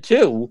between the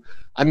two?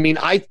 I mean,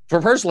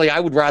 personally, I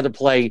would rather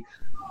play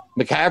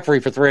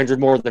McCaffrey for $300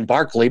 more than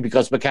Barkley,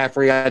 because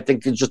McCaffrey, I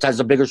think, just has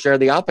a bigger share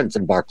of the offense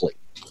than Barkley.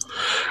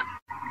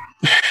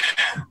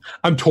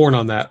 I'm torn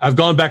on that. I've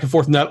gone back and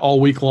forth on that all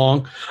week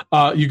long.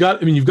 You've got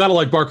to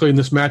like Barkley in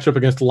this matchup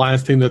against the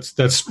Lions team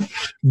that's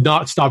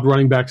not stopped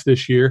running backs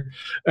this year,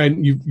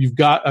 and you've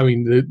got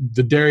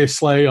the Darius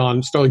Slay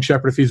on Sterling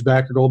Shepard if he's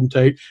back, or Golden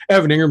Tate.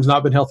 Evan Ingram's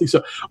not been healthy,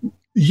 so.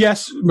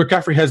 Yes,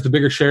 McCaffrey has the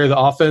bigger share of the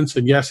offense,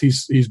 and yes,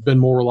 he's been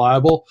more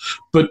reliable.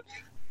 But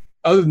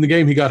other than the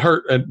game he got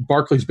hurt, and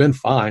Barkley's been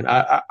fine.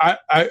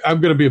 I'm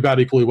going to be about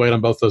equally weighted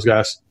on both those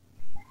guys.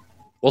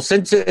 Well,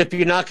 since if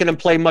you're not going to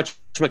play much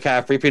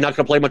McCaffrey, if you're not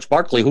going to play much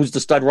Barkley, who's the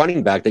stud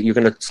running back that you're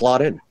going to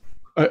slot in?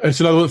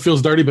 It's another one that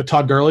feels dirty, but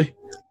Todd Gurley.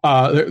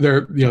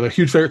 They're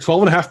huge favorites,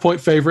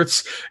 12.5-point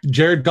favorites.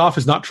 Jared Goff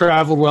has not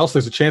traveled well, so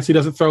there's a chance he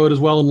doesn't throw it as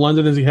well in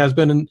London as he has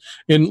been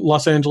in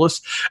Los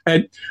Angeles.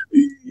 And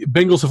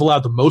Bengals have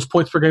allowed the most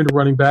points per game to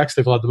running backs.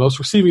 They've allowed the most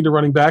receiving to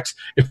running backs.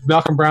 If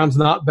Malcolm Brown's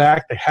not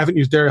back, they haven't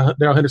used Darrell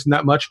Henderson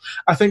that much.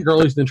 I think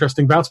Gurley's an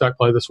interesting bounce back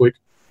play this week.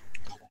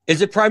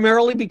 Is it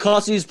primarily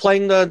because he's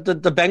playing the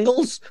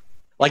Bengals?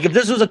 If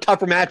this was a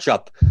tougher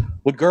matchup,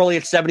 would Gurley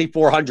at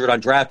 7,400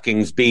 on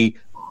DraftKings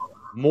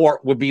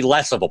would be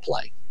less of a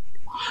play?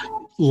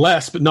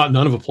 Less, but not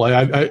none of a play.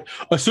 I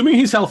assuming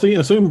he's healthy,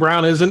 and assuming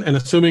Brown isn't, and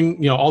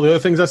assuming all the other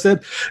things I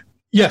said.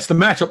 Yes, the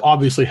matchup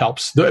obviously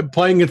helps.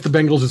 Playing against the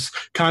Bengals is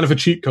kind of a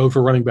cheat code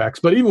for running backs,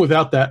 but even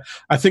without that,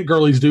 I think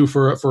Gurley's due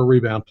for a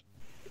rebound.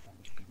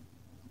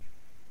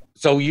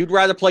 So you'd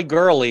rather play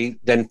Gurley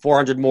than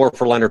 $400 more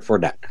for Leonard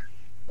Fournette?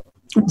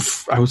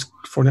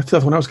 Fournette's the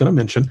one I was going to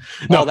mention.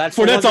 No, that's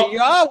Fournette's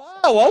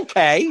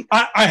okay.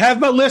 I have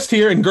my list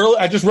here, and Gurley.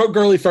 I just wrote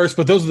Gurley first,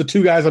 but those are the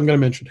two guys I'm going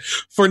to mention.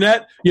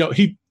 Fournette,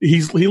 he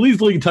leads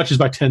the league in touches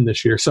by 10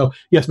 this year. So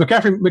yes,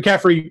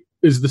 McCaffrey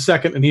is the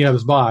second, and he has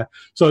his bye.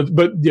 So,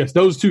 but yes,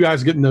 those two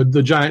guys are getting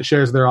the giant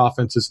shares of their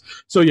offenses.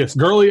 So yes,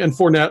 Gurley and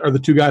Fournette are the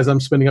two guys I'm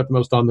spending up the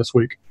most on this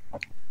week.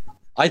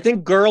 I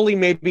think Gurley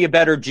may be a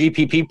better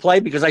GPP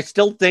play, because I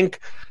still think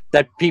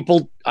that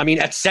people,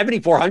 at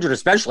 7,400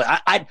 especially,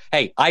 I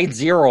had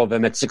zero of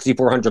him at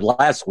 6,400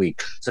 last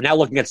week. So now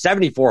looking at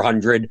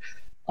 7,400,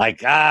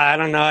 I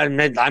don't know.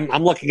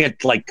 I'm looking at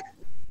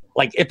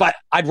if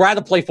I'd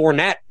rather play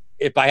Fournette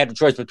if I had the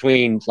choice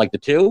between the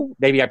two.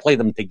 Maybe I play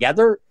them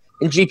together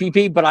in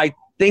GPP, but I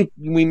think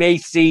we may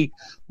see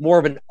more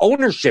of an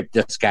ownership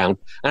discount.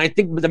 And I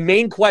think the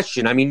main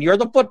question, you're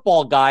the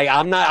football guy.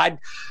 I'm not.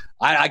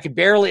 I could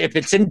barely, if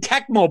it's in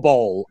Tecmo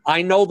Bowl,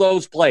 I know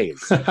those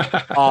plays.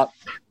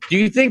 Do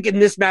you think in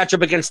this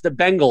matchup against the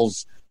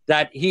Bengals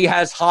that he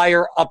has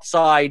higher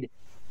upside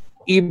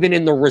even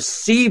in the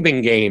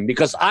receiving game?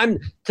 Because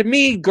to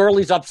me,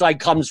 Gurley's upside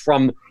comes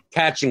from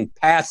catching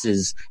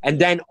passes and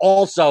then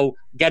also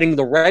getting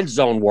the red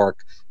zone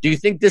work. Do you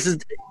think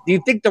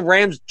the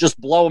Rams just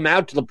blow him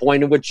out to the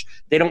point in which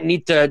they don't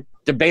need to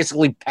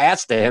basically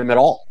pass to him at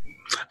all?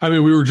 We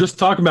were just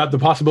talking about the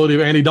possibility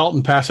of Andy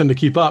Dalton passing to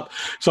keep up.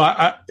 So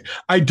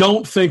I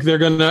don't think they're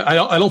going to –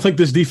 I don't think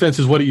this defense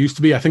is what it used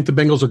to be. I think the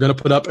Bengals are going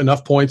to put up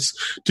enough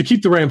points to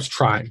keep the Rams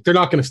trying. They're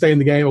not going to stay in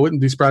the game. I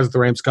wouldn't be surprised if the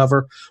Rams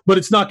cover. But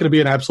it's not going to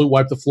be an absolute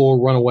wipe the floor,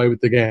 run away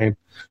with the game.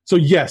 So,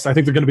 yes, I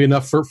think they're going to be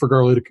enough for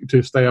Gurley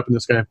to stay up in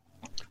this game.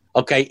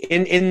 Okay,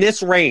 in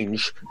this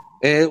range,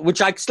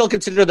 which I still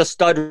consider the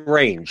stud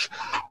range.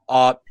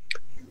 What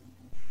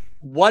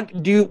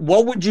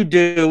would you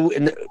do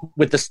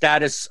with the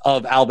status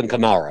of Alvin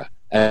Kamara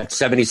at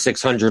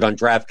 7,600 on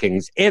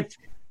DraftKings if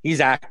he's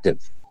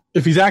active?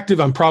 If he's active,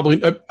 I'm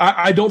probably.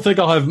 I don't think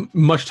I'll have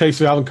much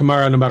taste of Alvin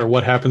Kamara no matter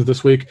what happens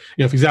this week.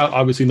 If he's out,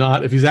 obviously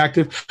not. If he's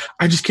active,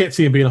 I just can't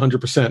see him being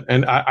 100%.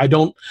 And I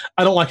don't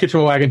like hitching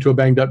my wagon to a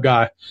banged up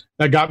guy.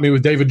 That got me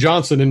with David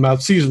Johnson in my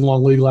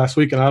season-long league last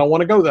week, and I don't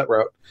want to go that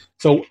route.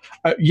 So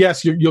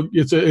yes,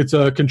 it's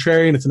a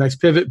contrarian, it's a nice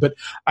pivot, but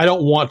I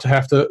don't want to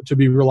have to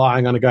be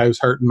relying on a guy who's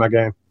hurt in my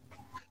game.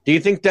 Do you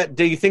think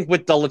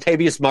with the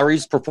Latavius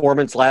Murray's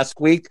performance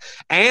last week,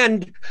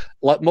 and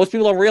most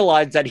people don't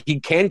realize that he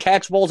can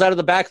catch balls out of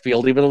the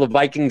backfield, even though the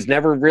Vikings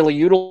never really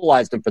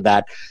utilized him for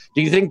that.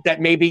 Do you think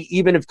that maybe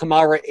even if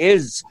Kamara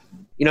is,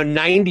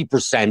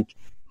 90%,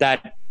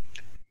 that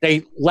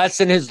they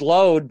lessen his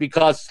load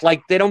because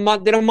they don't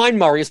mind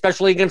Murray,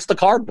 especially against the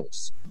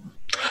Cardinals?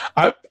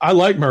 I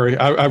like Murray.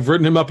 I've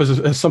written him up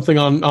as something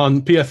on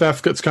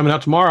PFF that's coming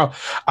out tomorrow.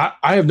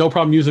 I have no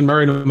problem using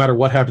Murray no matter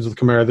what happens with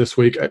Kamara this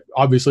week.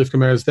 Obviously, if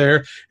Kamara's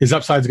there, his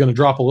upside is going to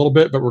drop a little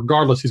bit, but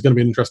regardless, he's going to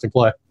be an interesting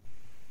play.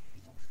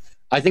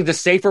 I think the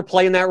safer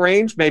play in that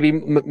range,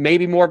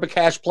 maybe more of a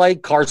cash play,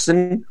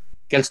 Carson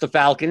against the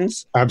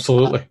Falcons.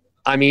 Absolutely.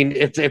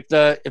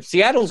 If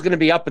Seattle's going to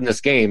be up in this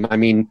game,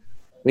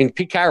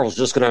 Pete Carroll's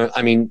just going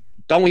to.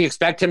 Don't we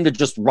expect him to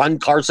just run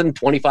Carson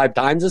 25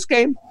 times this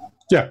game?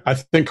 Yeah, I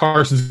think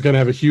Carson's going to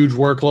have a huge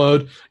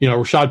workload.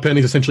 Rashad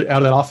Penny's essentially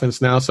out of that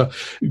offense now, so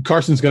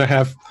Carson's going to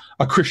have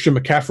a Christian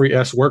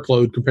McCaffrey-esque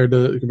workload compared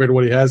to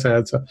what he has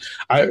had. So,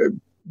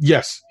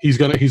 yes, he's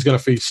going to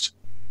feast.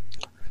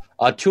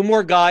 Two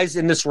more guys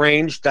in this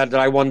range that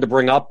I wanted to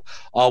bring up.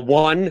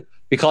 One,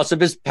 because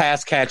of his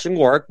pass catching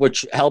work,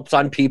 which helps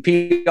on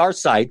PPR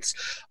sites.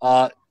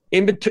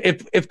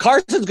 If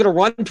Carson's going to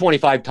run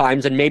 25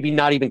 times and maybe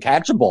not even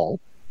catch a ball,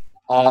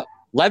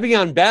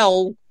 Le'Veon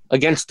Bell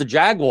against the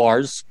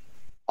Jaguars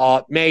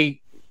may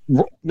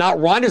not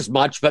run as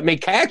much, but may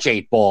catch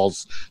 8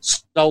 balls.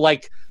 So,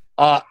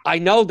 I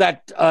know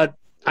that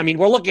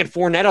we're looking at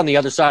Fournette on the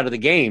other side of the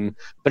game,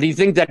 but do you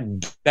think that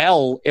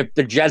Bell, if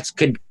the Jets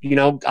could,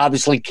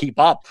 obviously keep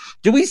up,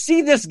 do we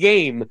see this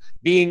game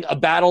being a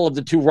battle of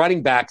the two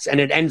running backs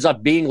and it ends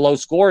up being low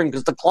scoring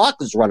because the clock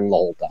is running the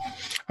whole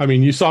time?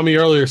 You saw me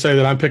earlier say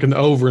that I'm picking the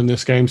over in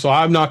this game, so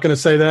I'm not going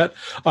to say that.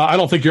 I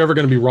don't think you're ever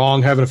going to be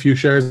wrong having a few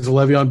shares of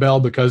Le'Veon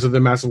Bell because of the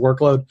massive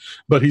workload,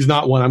 but he's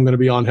not one I'm going to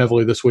be on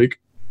heavily this week.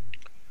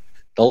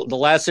 The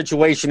last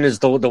situation is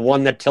the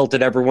one that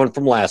tilted everyone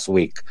from last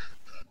week.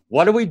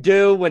 What do we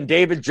do when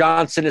David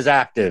Johnson is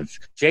active?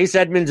 Chase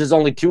Edmonds is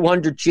only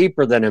 200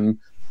 cheaper than him.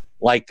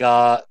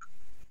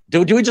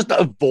 Do we just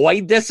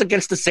avoid this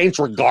against the Saints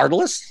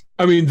regardless?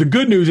 The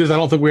good news is I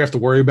don't think we have to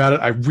worry about it.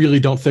 I really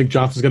don't think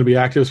Johnson's going to be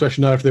active,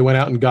 especially not if they went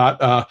out and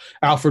got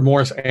Alfred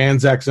Morris and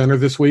Zach Zenner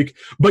this week.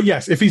 But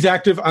yes, if he's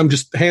active, I'm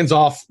just hands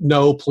off.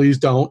 No, please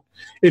don't.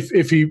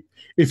 If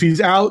he's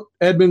out,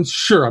 Edmonds,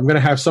 sure, I'm going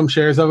to have some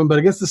shares of him. But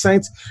against the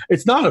Saints,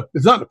 it's not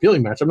an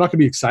appealing match. I'm not going to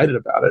be excited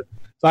about it.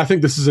 So I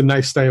think this is a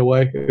nice stay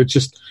away. It's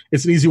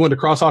an easy one to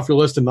cross off your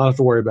list and not have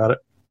to worry about it.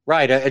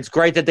 Right. It's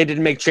great that they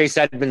didn't make Chase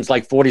Edmonds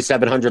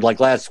 4,700 like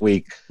last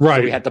week. Right.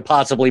 So we had to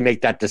possibly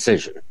make that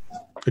decision.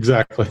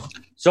 Exactly.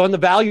 So in the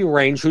value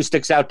range, who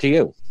sticks out to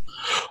you?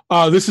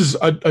 This is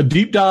a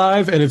deep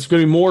dive, and it's going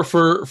to be more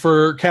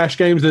for cash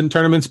games than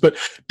tournaments. But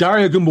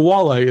Dare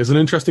Ogunbowale is an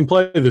interesting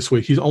play this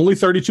week. He's only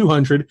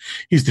 3,200.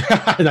 He's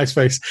nice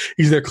face.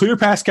 He's their clear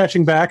pass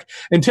catching back,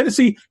 and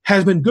Tennessee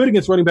has been good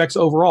against running backs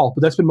overall,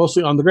 but that's been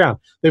mostly on the ground.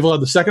 They've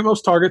allowed the second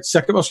most targets,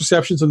 second most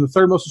receptions, and the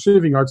third most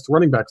receiving yards to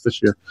running backs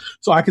this year.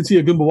 So I can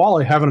see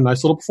Ogunbowale having a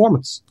nice little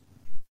performance.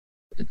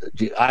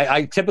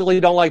 I typically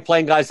don't like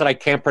playing guys that I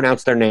can't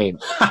pronounce their name.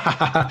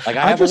 I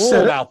have a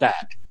rule about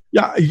that.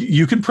 Yeah,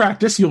 you can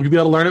practice. You'll be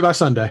able to learn it by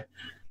Sunday.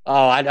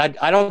 Oh, I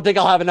don't think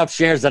I'll have enough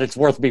shares that it's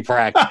worth me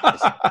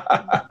practicing.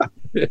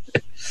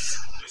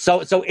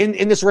 So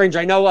in this range,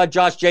 I know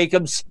Josh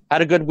Jacobs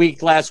had a good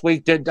week last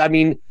week. Do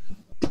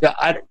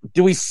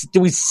we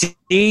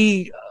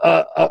see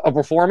a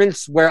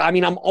performance where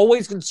I'm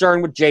always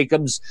concerned with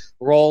Jacobs'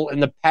 role in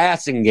the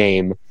passing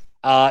game,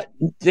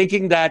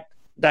 thinking that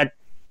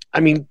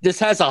this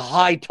has a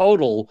high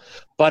total,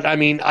 but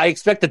I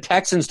expect the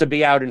Texans to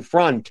be out in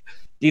front.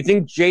 Do you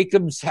think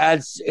Jacobs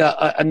has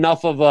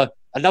enough of a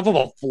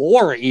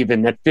floor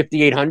even at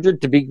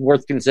 5,800 to be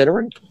worth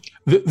considering?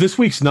 This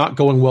week's not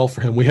going well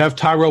for him. We have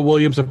Tyrell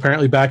Williams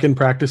apparently back in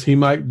practice. He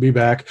might be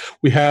back.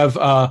 We have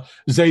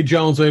Zay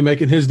Jones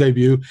making his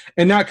debut.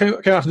 And now came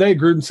out today,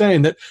 Gruden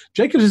saying that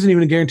Jacobs isn't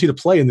even guaranteed to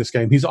play in this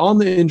game. He's on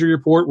the injury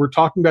report. We're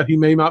talking about he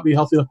may not be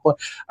healthy enough to play.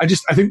 I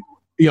think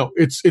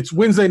it's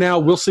Wednesday now.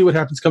 We'll see what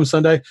happens come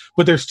Sunday.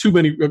 But there's too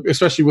many,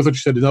 especially with what you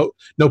said,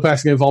 no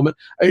passing game involvement.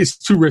 It's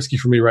too risky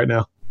for me right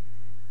now.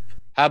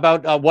 How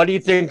about what do you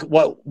think?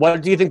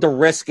 What do you think the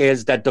risk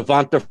is that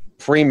Devonta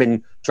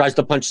Freeman tries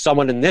to punch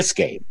someone in this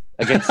game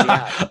against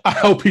Seattle? I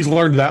hope he's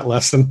learned that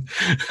lesson.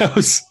 That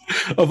was,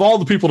 of all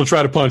the people to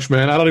try to punch,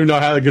 man. I don't even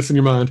know how that gets in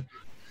your mind.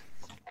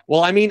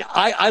 Well, I mean,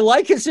 I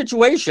like his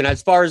situation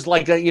as far as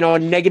like a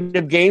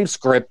negative game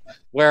script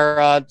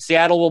where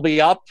Seattle will be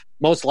up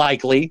most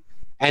likely,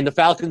 and the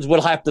Falcons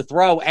will have to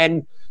throw.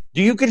 And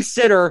do you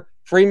consider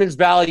Freeman's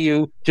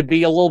value to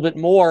be a little bit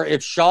more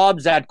if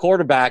Schaub's at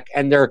quarterback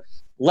and they're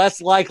less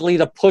likely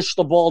to push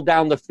the ball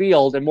down the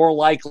field and more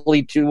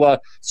likely to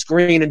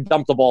screen and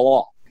dump the ball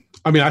off?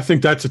 I mean, I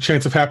think that's a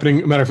chance of happening,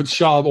 no matter if it's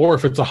Schaub or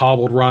if it's a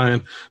hobbled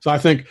Ryan. So I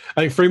think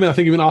Freeman, I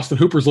think even Austin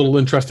Hooper's a little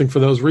interesting for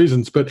those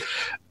reasons, but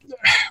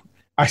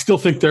I still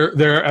think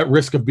they're at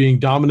risk of being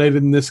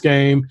dominated in this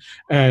game.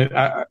 And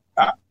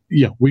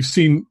we've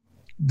seen,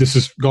 this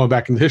is going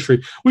back in the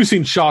history, we've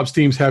seen Schaub's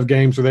teams have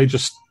games where they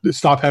just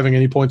stop having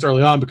any points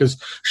early on because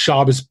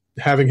Schaub is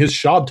having his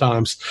Schaub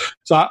times.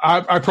 So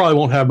I probably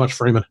won't have much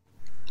Freeman.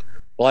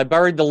 Well, I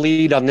buried the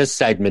lead on this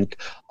segment.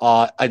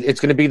 It's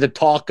going to be the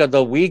talk of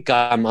the week,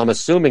 I'm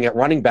assuming, at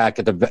running back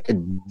at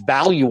the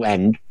value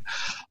end.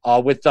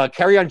 With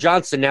Kerryon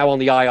Johnson now on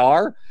the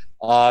IR,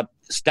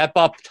 step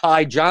up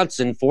Ty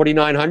Johnson,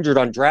 4,900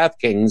 on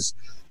DraftKings.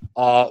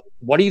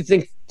 What do you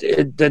think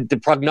the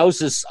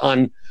prognosis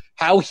on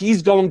how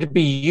he's going to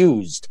be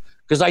used?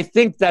 Because I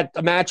think that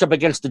the matchup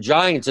against the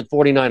Giants at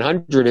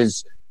 4,900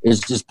 is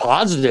just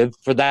positive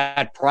for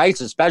that price,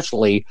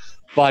 especially.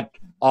 But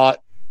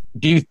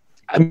do you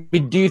think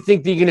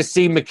that you're going to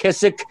see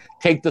McKissick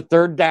take the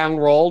third down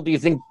role? Do you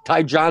think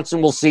Ty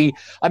Johnson will see?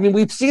 I mean,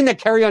 we've seen that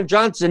Kerryon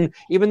Johnson,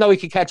 even though he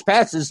can catch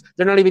passes,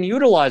 they're not even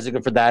utilizing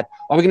him for that.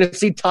 Are we going to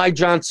see Ty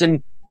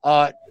Johnson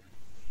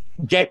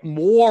get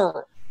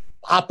more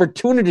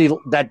opportunity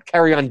that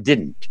Kerryon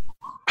didn't?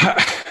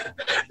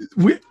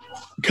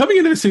 Coming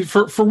into this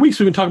for weeks,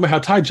 we've been talking about how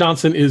Ty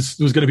Johnson was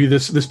going to be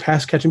this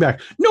pass catching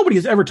back. Nobody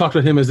has ever talked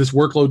about him as this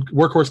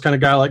workhorse kind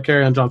of guy like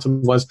Kerryon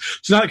Johnson was.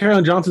 So now that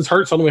Kerryon Johnson's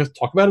hurt, suddenly we have to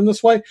talk about him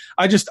this way.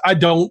 I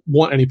don't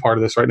want any part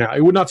of this right now.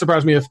 It would not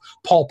surprise me if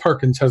Paul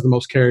Perkins has the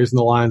most carries in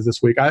the Lions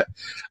this week.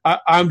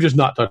 I'm just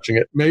not touching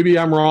it. Maybe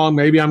I'm wrong.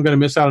 Maybe I'm going to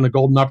miss out on a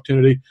golden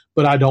opportunity,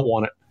 but I don't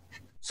want it.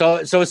 So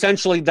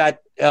essentially, that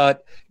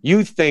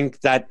you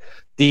think that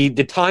the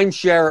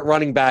timeshare at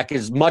running back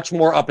is much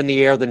more up in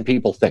the air than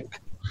people think.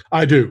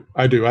 I do.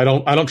 I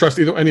don't trust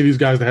any of these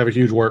guys to have a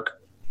huge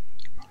work.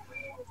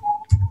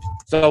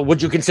 So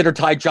would you consider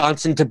Ty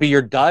Johnson to be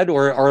your dud,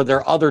 or are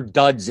there other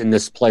duds in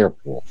this player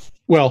pool?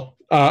 Well,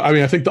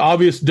 I think the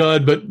obvious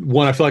dud, but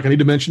one I feel like I need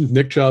to mention is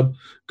Nick Chubb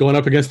going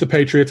up against the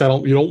Patriots.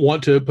 You don't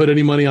want to put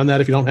any money on that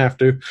if you don't have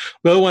to.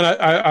 The other one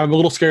I'm a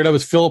little scared of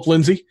is Phillip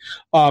Lindsay.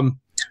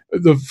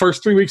 The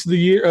first 3 weeks of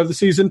the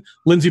season,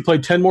 Lindsay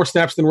played 10 more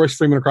snaps than Royce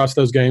Freeman across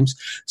those games.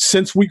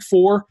 Since week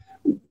 4,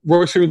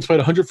 Royce Freeman's played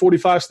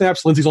 145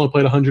 snaps. Lindsay's only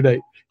played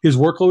 108. His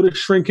workload is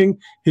shrinking.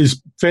 His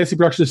fantasy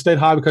production has stayed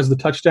high because of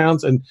the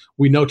touchdowns, and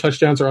we know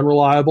touchdowns are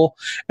unreliable.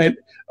 And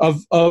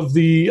of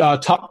the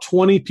top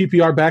 20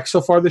 PPR backs so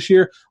far this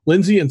year,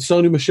 Lindsay and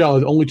Sony Michel are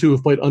the only two who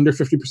have played under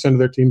 50% of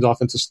their team's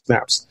offensive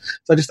snaps.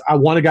 So I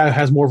want a guy who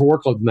has more of a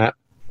workload than that.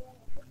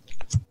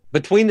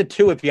 Between the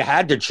two, if you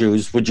had to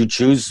choose, would you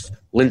choose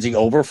Lindsay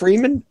over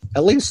Freeman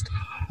at least?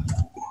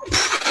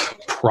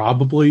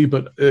 Probably,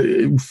 but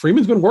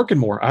Freeman's been working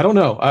more. I don't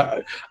know.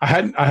 I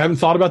haven't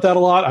thought about that a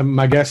lot.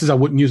 My guess is I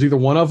wouldn't use either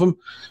one of them,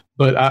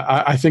 but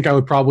I think I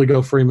would probably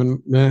go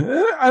Freeman.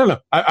 I don't know.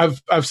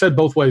 I've said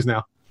both ways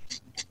now.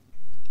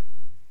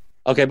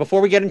 Okay,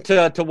 before we get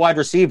into wide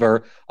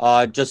receiver,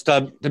 just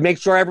to make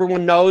sure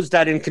everyone knows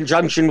that in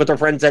conjunction with our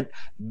friends at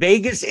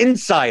Vegas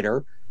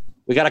Insider,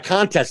 we got a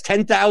contest,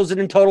 10,000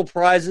 in total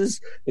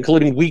prizes,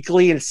 including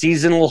weekly and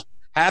seasonal,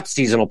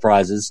 half-seasonal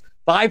prizes,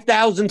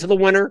 5,000 to the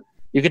winner.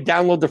 You can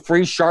download the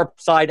free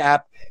Sharpside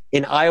app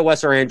in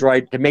iOS or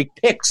Android to make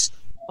picks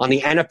on the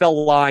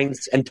NFL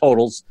lines and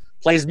totals.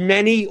 Play as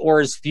many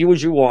or as few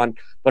as you want,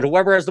 but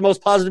whoever has the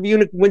most positive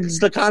unit wins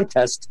the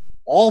contest,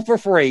 all for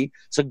free.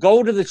 So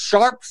go to the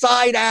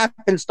Sharpside app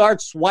and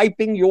start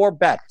swiping your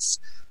bets.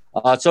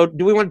 So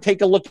do we want to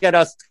take a look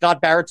at Scott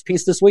Barrett's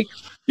piece this week?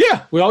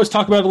 Yeah, we always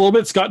talk about it a little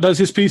bit. Scott does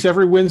his piece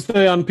every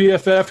Wednesday on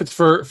PFF. It's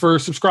for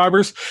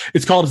subscribers.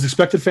 It's called his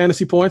expected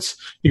fantasy points.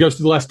 He goes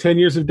through the last 10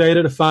 years of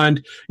data to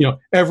find,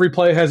 every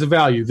play has a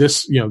value.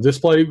 This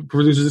play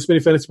produces this many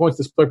fantasy points.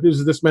 This play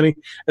produces this many,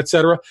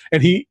 etc.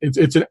 And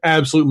it's an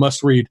absolute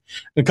must read.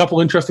 And a couple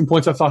interesting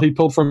points I thought he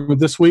pulled from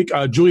this week.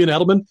 Julian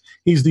Edelman,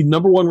 he's the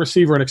number 1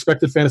 receiver in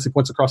expected fantasy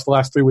points across the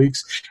last 3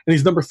 weeks, and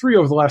he's number 3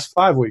 over the last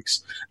 5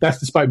 weeks. That's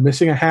despite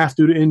missing a half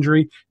due to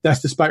injury.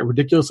 That's despite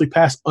ridiculously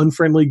past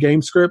unfriendly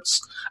game scripts.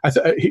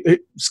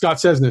 Scott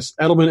says this: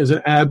 Edelman is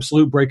an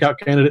absolute breakout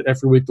candidate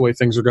every week the way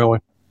things are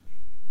going.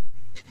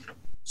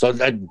 So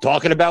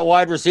talking about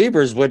wide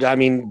receivers,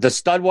 the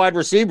stud wide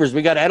receivers,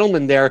 we got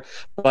Edelman there,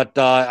 but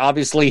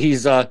obviously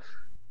he's a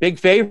big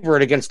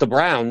favorite against the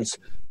Browns.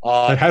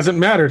 It hasn't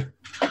mattered.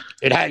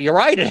 You're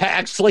right.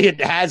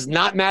 It has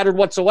not mattered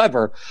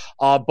whatsoever.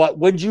 But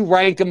would you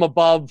rank him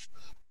above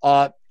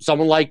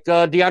someone like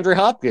DeAndre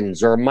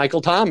Hopkins or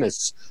Michael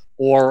Thomas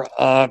or,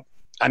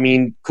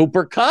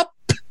 Cooper Kupp?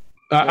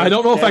 I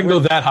don't know if I can go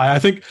that high. I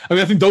think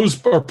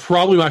those are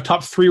probably my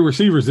top 3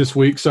 receivers this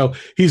week. So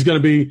he's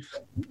going to be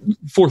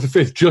 4th or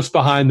 5th, just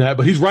behind that.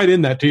 But he's right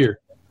in that tier.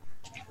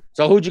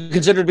 So who would you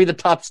consider to be the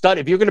top stud?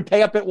 If you're going to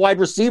pay up at wide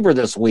receiver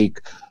this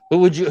week, who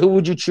would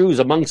you choose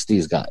amongst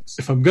these guys?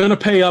 If I'm going to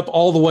pay up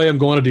all the way, I'm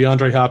going to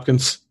DeAndre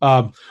Hopkins.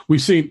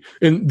 We've seen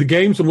in the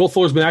games when Will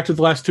Fuller's been active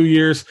the last 2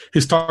 years,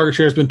 his target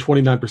share has been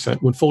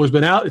 29%. When Fuller's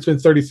been out, it's been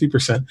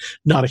 33%.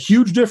 Not a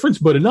huge difference,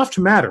 but enough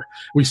to matter.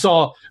 We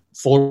saw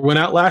Fuller went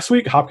out last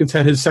week. Hopkins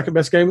had his second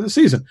best game of the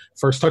season.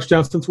 First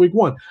touchdown since week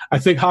 1. I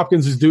think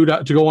Hopkins is due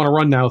to go on a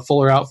run now with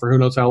Fuller out for who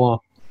knows how long.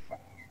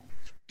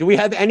 Do we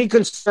have any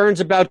concerns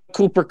about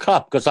Cooper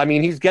Kupp? Because, I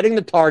mean, he's getting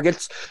the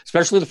targets,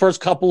 especially the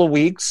first couple of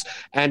weeks,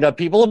 and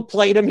people have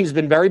played him. He's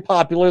been very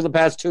popular the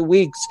past 2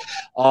 weeks.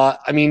 I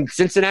mean,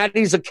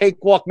 Cincinnati's a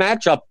cakewalk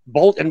matchup,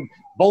 both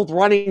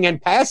running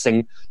and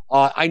passing.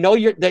 I know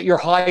that you're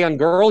high on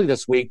Gurley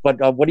this week, but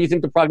what do you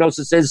think the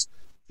prognosis is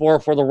for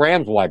the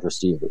Rams wide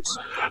receivers?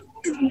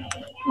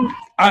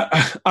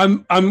 I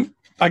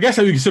guess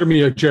I would consider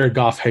me a Jared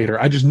Goff hater.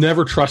 I just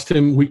never trust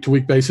him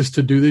week-to-week basis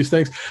to do these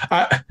things.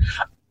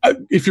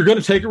 If you're going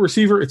to take a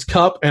receiver, it's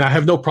Kupp, and I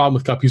have no problem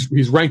with Kupp.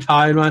 He's ranked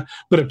high in mine,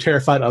 but I'm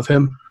terrified of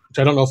him, which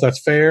I don't know if that's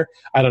fair.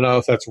 I don't know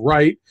if that's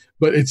right,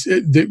 but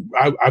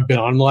I've been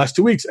on him the last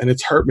 2 weeks, and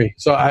it's hurt me.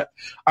 So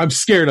I'm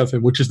scared of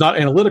him, which is not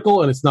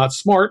analytical, and it's not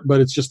smart,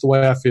 but it's just the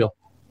way I feel.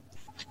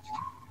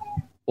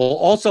 Well,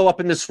 also up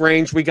in this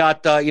range, we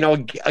got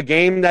a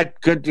game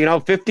that could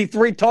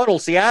 53 total,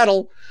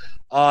 Seattle.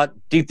 Do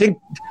you think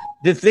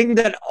the thing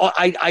that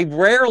I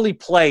rarely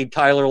play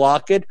Tyler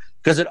Lockett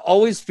because it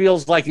always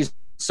feels like he's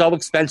so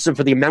expensive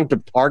for the amount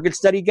of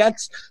targets that he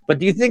gets. But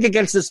do you think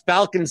against this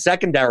Falcons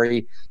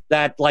secondary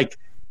that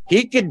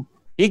he could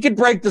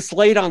break the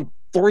slate on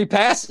 3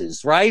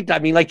 passes, right? I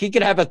mean, he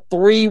could have a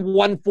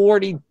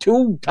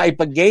 142 type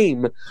of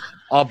game.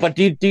 But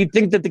do you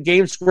think that the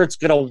game script's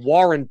going to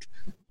warrant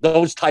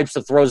those types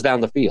of throws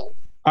down the field?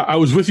 I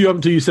was with you up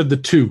until you said the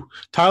 2.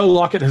 Tyler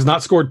Lockett has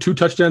not scored 2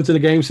 touchdowns in a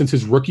game since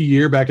his rookie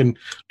year back in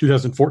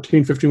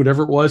 2014, 15,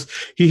 whatever it was.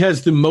 He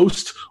has the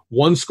most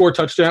one-score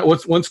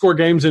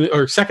games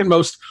or second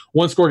most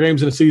one-score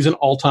games in a season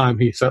all time.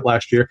 He set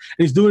last year, and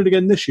he's doing it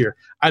again this year.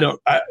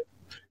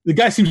 The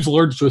guy seems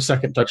allergic to a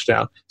second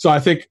touchdown. So I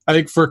think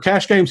for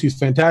cash games he's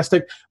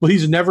fantastic, but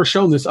he's never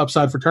shown this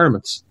upside for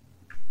tournaments.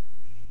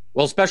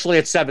 Well, especially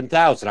at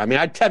 7,000. I mean,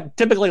 I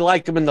typically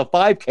like him in the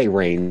 5K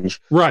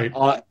range,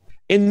 right?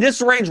 In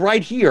this range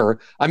right here,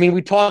 I mean,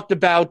 we talked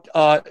about,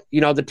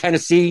 the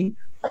Tennessee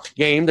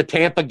game, the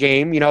Tampa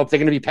game, if they're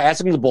going to be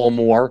passing the ball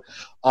more.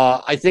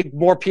 I think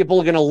more people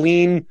are going to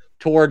lean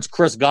towards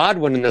Chris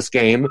Godwin in this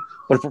game.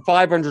 But for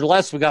 500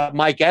 less, we got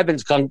Mike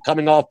Evans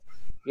coming off,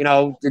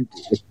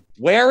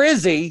 where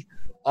is he?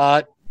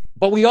 But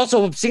we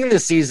also have seen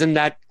this season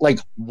that,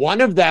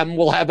 one of them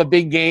will have a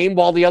big game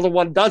while the other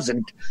one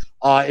doesn't.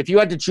 If you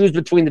had to choose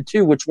between the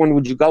 2, which one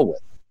would you go with?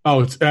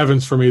 Oh, it's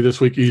Evans for me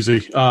this week, easy.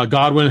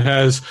 Godwin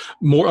has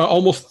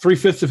almost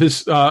 3/5 of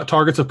his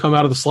targets have come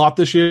out of the slot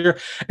this year,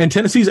 and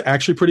Tennessee's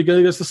actually pretty good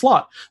against the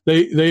slot.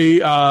 They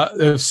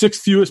have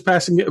 6th fewest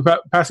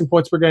passing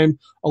points per game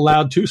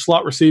allowed to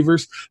slot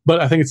receivers,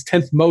 but I think it's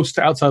 10th most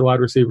to outside wide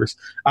receivers.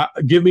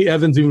 Give me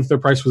Evans even if their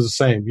price was the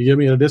same. You give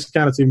me a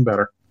discount, it's even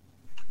better.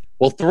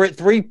 Well,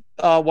 three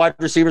wide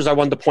receivers I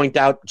wanted to point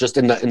out just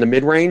in the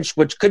mid-range,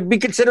 which could be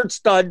considered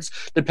studs,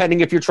 depending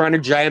if you're trying to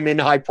jam in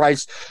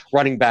high-priced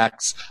running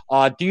backs.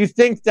 Do you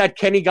think that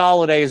Kenny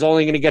Golladay is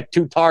only going to get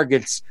 2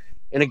 targets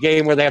in a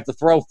game where they have to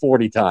throw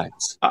 40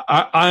 times?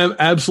 I am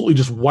absolutely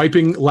just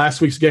wiping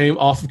last week's game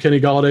off of Kenny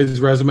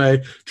Galladay's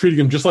resume, treating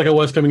him just like I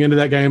was coming into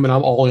that game, and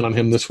I'm all in on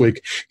him this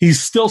week.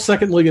 He's still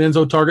 2nd in the league in end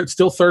zone targets,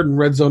 still 3rd in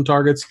red zone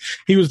targets.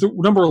 He was the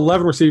number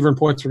 11 receiver in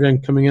points per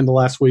game coming into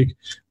last week.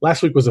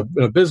 Last week was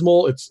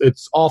abysmal.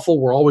 It's awful.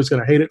 We're always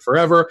going to hate it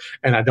forever,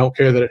 and I don't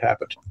care that it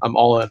happened. I'm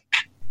all in.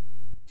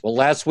 Well,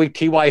 last week,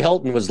 T.Y.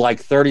 Hilton was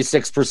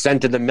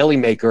 36% in the Millie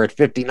Maker at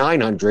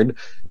 5,900.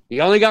 He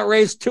only got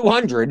raised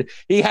 200.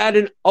 He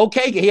had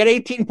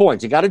 18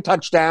 points. He got a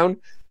touchdown.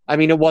 I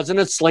mean, it wasn't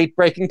a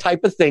slate-breaking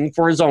type of thing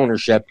for his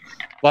ownership.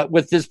 But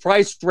with his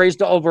price raised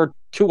to over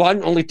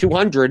 200, only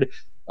 200,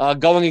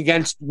 going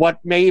against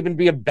what may even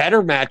be a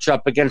better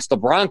matchup against the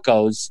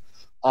Broncos,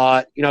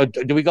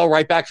 do we go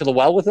right back to the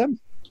well with him?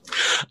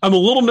 I'm a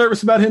little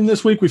nervous about him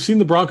this week. We've seen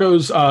the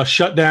Broncos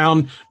shut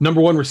down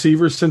number 1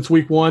 receivers since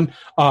week 1.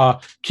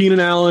 Keenan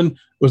Allen,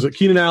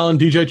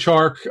 DJ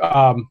Chark,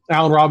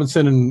 Allen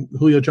Robinson, and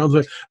Julio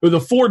Jones? The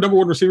 4 number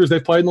 1 receivers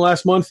they've played in the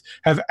last month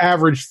have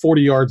averaged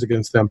 40 yards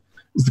against them.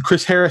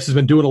 Chris Harris has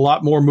been doing a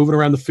lot more moving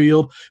around the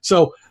field.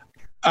 So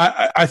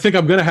I think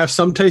I'm going to have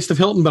some taste of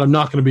Hilton, but I'm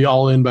not going to be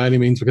all in by any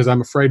means because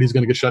I'm afraid he's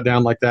going to get shut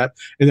down like that.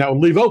 And that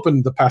would leave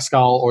open the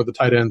Pascal or the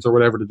tight ends or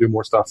whatever to do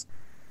more stuff.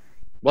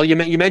 Well,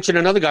 you mentioned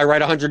another guy right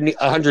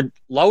 100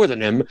 lower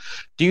than him.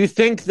 Do you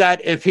think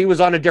that if he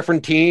was on a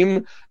different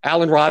team,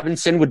 Allen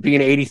Robinson would be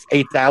an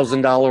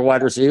 $88,000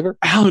 wide receiver?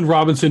 Allen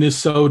Robinson is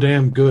so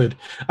damn good.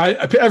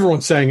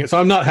 Everyone's saying it, so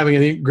I'm not having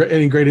any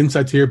great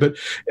insights here. But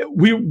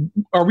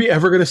are we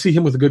ever going to see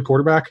him with a good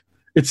quarterback?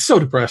 It's so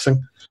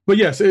depressing. But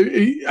yes,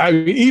 I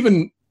mean,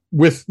 even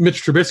with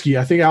Mitch Trubisky,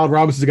 I think Allen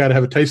Robinson's a guy to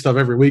have a taste of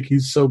every week.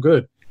 He's so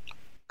good.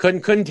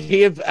 Couldn't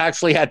he have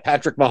actually had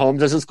Patrick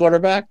Mahomes as his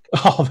quarterback?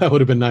 Oh, that would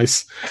have been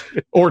nice.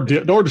 Or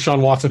Deshaun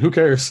Watson. Who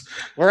cares?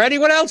 Or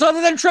anyone else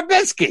other than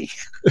Trubisky.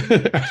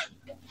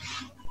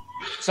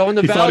 So in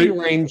the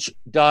value range,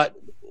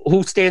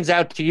 who stands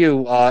out to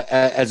you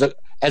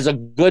as a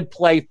good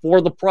play for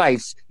the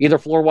price, either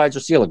floor-wise or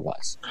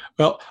ceiling-wise?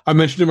 Well, I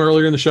mentioned him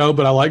earlier in the show,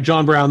 but I like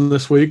John Brown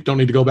this week. Don't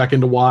need to go back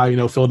into why,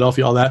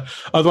 Philadelphia, all that.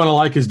 Other one I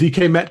like is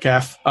DK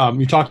Metcalf.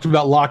 You talked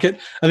about Lockett.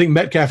 I think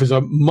Metcalf is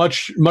a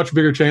much, much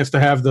bigger chance to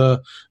have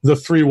the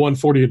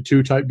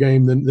 3-1-40-2 type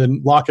game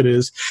than Lockett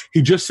is.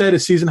 He just set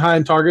his season high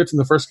in targets in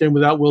the first game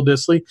without Will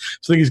Dissly.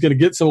 So I think he's going to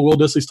get some of Will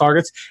Dissly's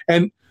targets.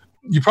 And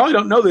you probably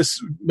don't know this.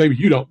 Maybe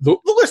you don't. The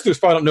listeners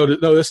probably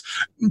don't know this.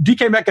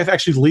 DK Metcalf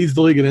actually leads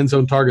the league in end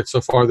zone targets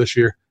so far this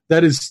year.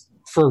 That is,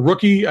 for a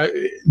rookie,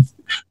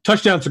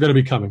 touchdowns are going to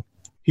be coming.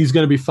 He's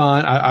going to be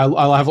fine.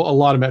 I'll have a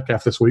lot of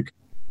Metcalf this week.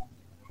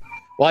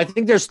 Well, I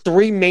think there's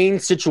three main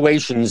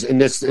situations in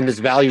this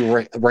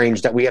value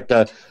range that we have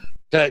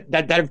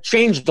that have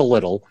changed a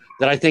little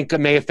that I think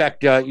may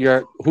affect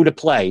your who to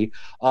play.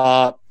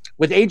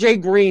 With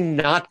AJ Green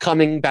not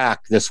coming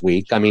back this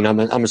week, I mean,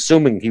 I'm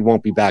assuming he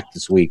won't be back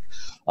this week.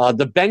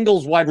 The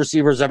Bengals wide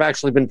receivers have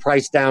actually been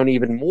priced down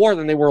even more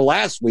than they were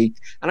last week,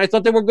 and I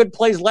thought they were good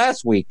plays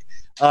last week.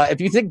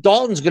 If you think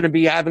Dalton's going to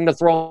be having to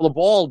throw the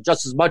ball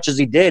just as much as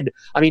he did,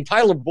 I mean,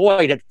 Tyler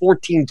Boyd had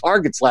 14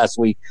 targets last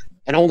week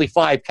and only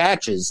 5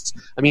 catches.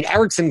 I mean,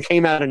 Erickson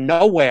came out of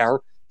nowhere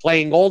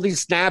playing all these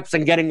snaps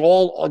and getting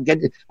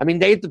I mean,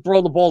 they had to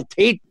throw the ball.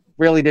 Tate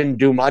really didn't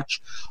do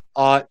much.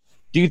 Do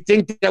you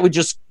think that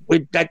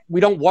we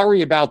don't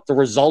worry about the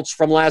results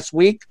from last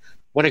week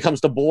when it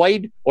comes to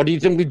Boyd, or do you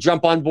think we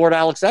jump on board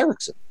Alex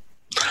Erickson?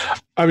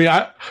 I mean,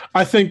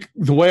 I think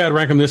the way I'd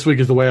rank him this week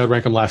is the way I'd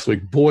rank him last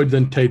week. Boyd,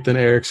 then Tate, then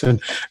Erickson.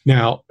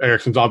 Now,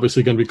 Erickson's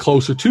obviously going to be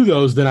closer to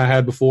those than I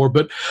had before,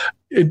 but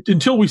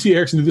until we see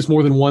Erickson do this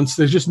more than once,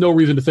 there's just no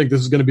reason to think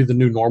this is going to be the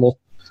new normal.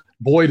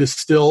 Boyd is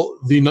still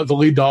the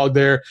lead dog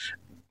there,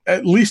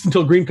 at least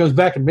until Green comes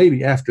back, and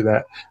maybe after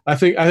that. I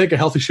think a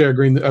healthy share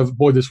of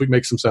Boyd this week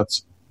makes some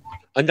sense.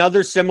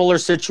 Another similar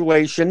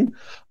situation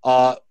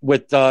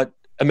with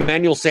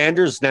Emmanuel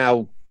Sanders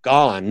now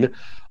gone.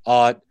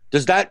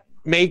 Does that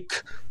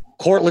make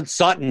Courtland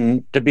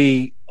Sutton to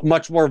be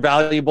much more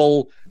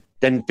valuable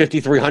than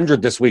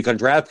 5,300 this week on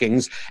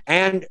DraftKings?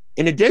 And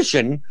in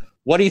addition,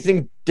 what do you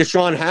think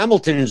Deshaun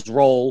Hamilton's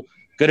role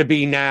going to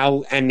be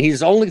now? And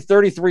he's only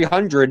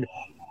 3,300.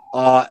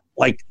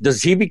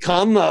 Does he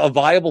become a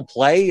viable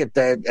play at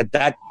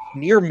that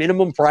near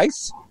minimum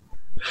price?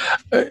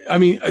 I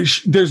mean,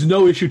 there's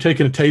no issue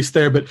taking a taste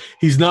there, but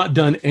he's not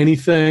done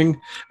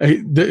anything.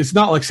 It's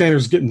not like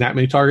Sanders is getting that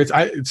many targets.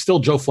 It's still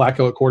Joe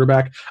Flacco at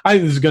quarterback. I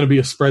think this is going to be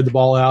a spread the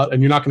ball out,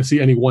 and you're not going to see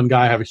any one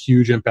guy have a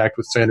huge impact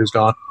with Sanders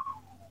gone.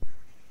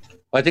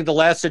 I think the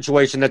last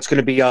situation that's going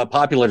to be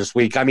popular this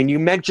week, I mean, you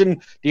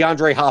mentioned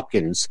DeAndre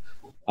Hopkins.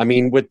 I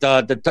mean, with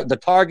the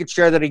target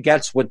share that he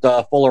gets with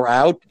Fuller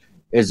out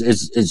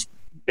is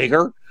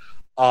bigger.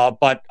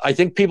 But I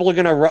think people are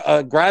going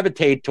to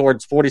gravitate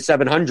towards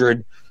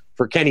 4,700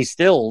 for Kenny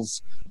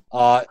Stills.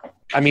 I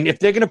mean, if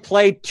they're going to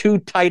play 2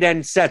 tight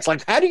end sets,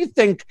 like how do you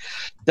think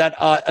that,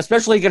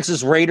 especially against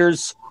this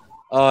Raiders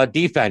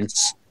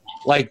defense,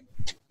 like,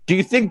 do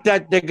you think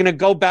that they're going to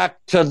go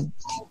back to?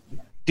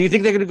 Do you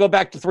think they're going to go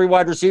back to 3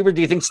 wide receivers?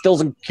 Do you think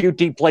Stills and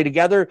QT play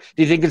together?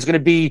 Do you think it's going to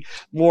be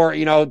more,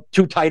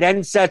 2 tight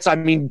end sets? I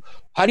mean,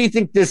 how do you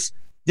think this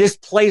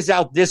plays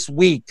out this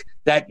week?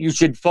 That you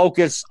should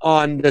focus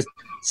on the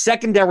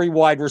secondary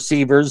wide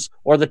receivers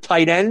or the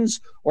tight ends,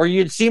 or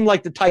you'd seem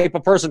like the type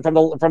of person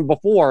from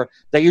before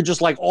that you're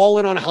just like all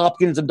in on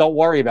Hopkins and don't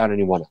worry about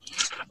anyone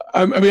else?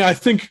 I mean, I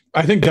think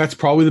that's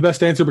probably the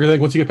best answer, because I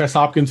think once you get past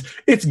Hopkins,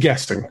 it's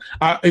guessing.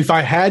 If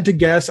I had to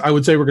guess, I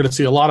would say we're going to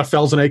see a lot of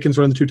Fells and Akins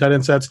run the 2 tight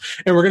end sets,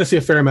 and we're going to see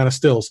a fair amount of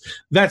Stills.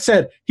 That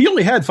said, he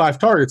only had 5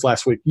 targets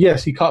last week.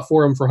 Yes, he caught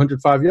 4 of them for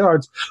 105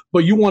 yards,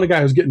 but you want a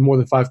guy who's getting more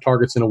than 5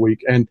 targets in a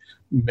week, and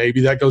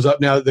maybe that goes up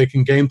now that they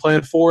can game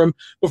plan for him.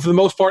 But for the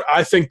most part,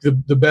 I think the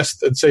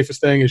best and safest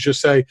thing is just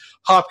say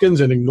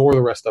Hopkins and ignore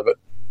the rest of it.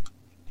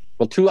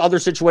 Well, 2 other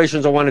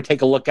situations I want to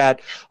take a look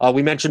at.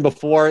 We mentioned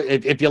before,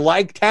 if you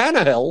like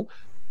Tannehill,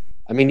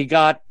 I mean, you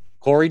got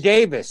Corey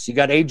Davis, you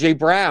got A.J.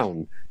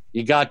 Brown,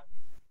 you got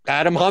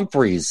Adam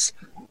Humphries.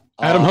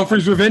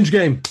 Humphries' revenge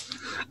game.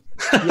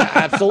 Yeah,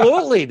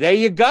 absolutely. There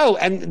you go.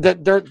 And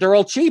they're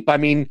all cheap. I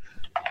mean,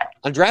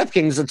 on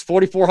DraftKings, it's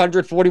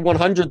 4,400,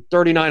 4,100,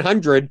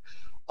 3,900.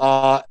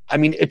 I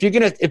mean, if you're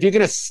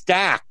gonna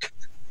stack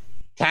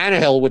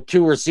Tannehill with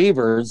 2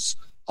 receivers,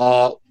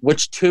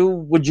 which 2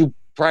 would you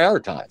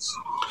prioritize?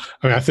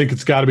 I mean, I think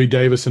it's got to be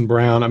Davis and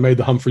Brown. I made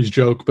the Humphries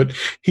joke, but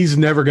he's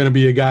never going to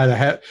be a guy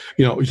that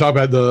you talk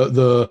about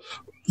the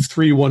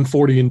 3,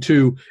 140, and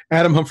 2.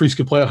 Adam Humphries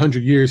could play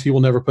 100 years. He will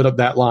never put up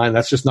that line.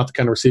 That's just not the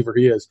kind of receiver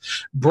he is.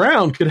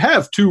 Brown could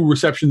have 2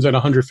 receptions at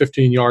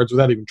 115 yards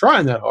without even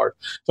trying that hard.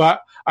 So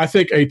I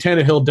think a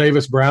Tannehill,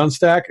 Davis, Brown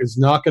stack is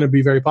not going to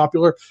be very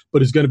popular,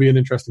 but is going to be an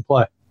interesting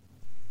play.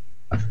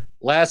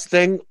 Last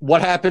thing,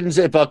 what happens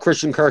if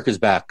Christian Kirk is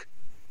back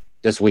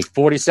this week?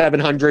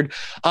 4,700.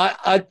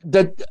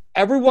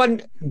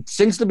 Everyone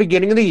since the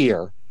beginning of the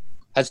year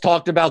has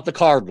talked about the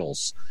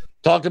Cardinals,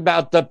 talked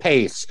about the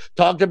pace,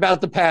 talked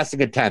about the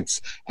passing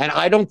attempts. And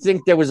I don't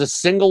think there was a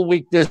single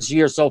week this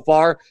year so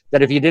far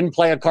that if you didn't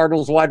play a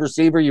Cardinals wide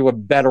receiver, you were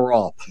better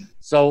off.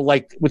 So,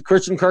 like, with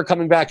Christian Kirk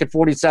coming back at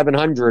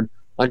 4,700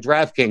 on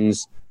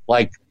DraftKings,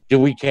 like, do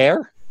we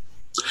care?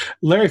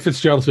 Larry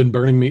Fitzgerald's been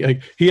burning me.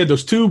 Like, he had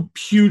those 2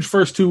 huge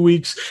first 2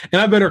 weeks,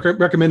 and I've been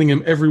recommending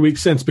him every week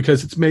since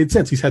because it's made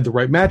sense. He's had the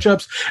right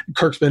matchups.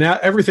 Kirk's been out.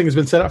 Everything has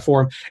been set up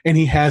for him, and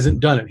he hasn't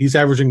done it. He's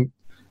averaging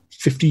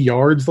 50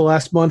 yards the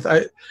last month.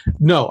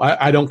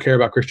 I don't care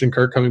about Christian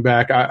Kirk coming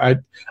back. The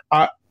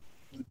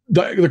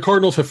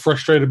Cardinals have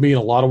frustrated me in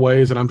a lot of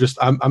ways, and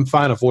I'm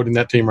fine avoiding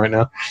that team right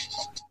now.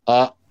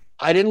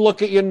 I didn't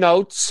look at your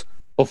notes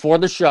before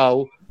the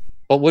show,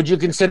 but would you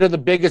consider the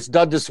biggest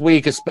dud this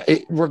week,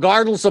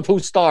 regardless of who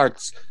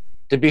starts,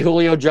 to be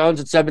Julio Jones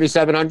at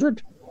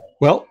 7,700?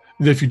 Well,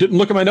 if you didn't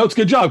look at my notes,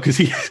 good job, because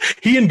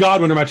he and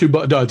Godwin are my 2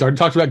 duds. I already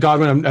talked about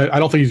Godwin. I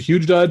don't think he's a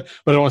huge dud,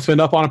 but I don't want to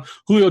spend up on him.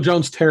 Julio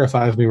Jones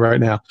terrifies me right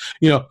now.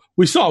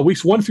 We saw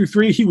weeks 1 through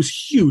 3, he was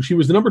huge. He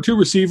was the number 2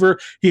 receiver.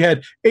 He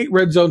had 8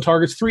 red zone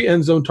targets, 3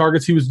 end zone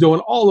targets. He was doing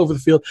all over the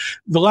field.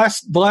 The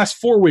last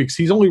 4 weeks,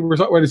 he's only wide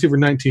receiver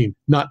 19.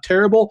 Not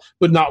terrible,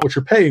 but not what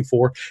you're paying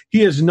for.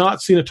 He has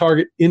not seen a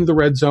target in the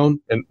red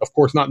zone, and of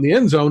course not in the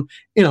end zone,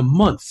 in a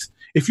month.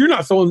 If you're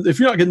not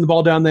getting the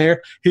ball down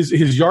there,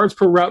 his yards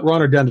per route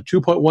run are down to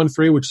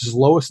 2.13, which is his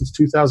lowest since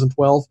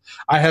 2012.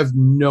 I have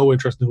no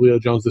interest in Julio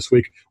Jones this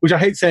week, which I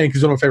hate saying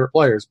because he's one of my favorite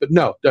players. But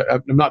no,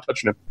 I'm not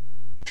touching him.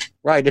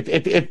 Right.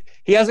 If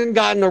he hasn't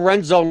gotten a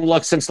red zone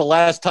look since the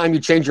last time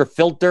you changed your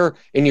filter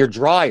in your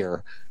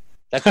dryer,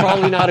 that's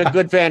probably not a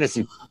good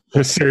fantasy.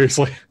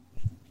 Seriously.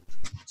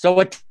 So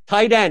a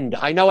tight end,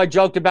 I know I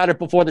joked about it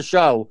before the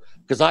show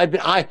because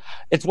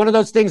it's one of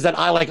those things that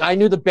I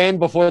knew the band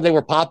before they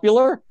were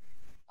popular.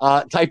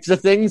 Types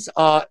of things.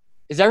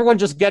 Is everyone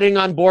just getting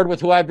on board with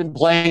who I've been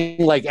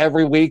playing like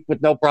every week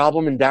with no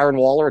problem and Darren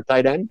Waller at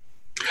tight end?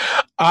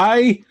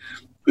 I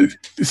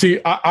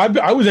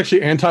was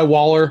actually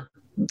anti-Waller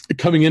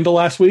coming into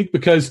last week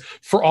because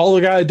for all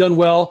the guy had done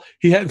well,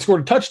 he hadn't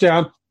scored a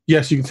touchdown.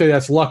 Yes, you can say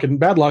that's luck and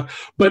bad luck,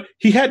 but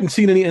he hadn't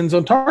seen any end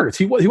zone targets.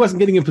 He wasn't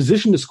getting in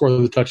position to score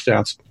the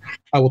touchdowns.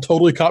 I will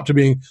totally cop to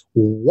being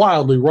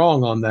wildly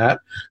wrong on that.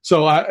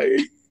 So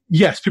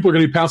yes, people are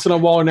going to be pouncing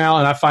on Waller now,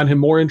 and I find him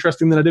more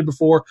interesting than I did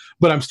before,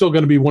 but I'm still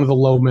going to be one of the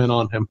low men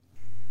on him.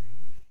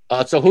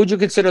 So who would you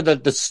consider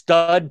the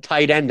stud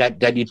tight end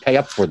that you'd pay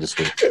up for this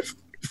week?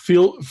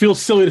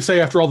 Feels silly to say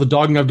after all the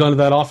dogging I've done to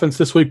that offense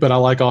this week, but I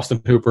like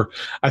Austin Hooper.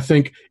 I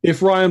think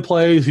if Ryan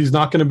plays, he's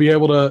not going to be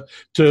able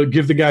to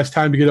give the guys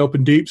time to get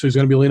open deep, so he's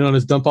going to be leaning on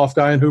his dump-off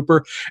guy in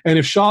Hooper. And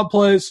if Schaub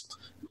plays,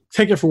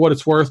 take it for what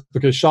it's worth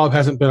because Schaub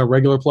hasn't been a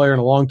regular player in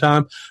a long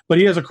time, but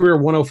he has a career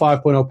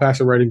 105.0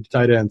 passer rating to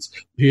tight ends.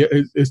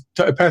 His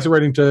passer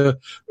rating to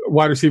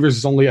wide receivers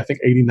is only, I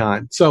think,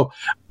 89. So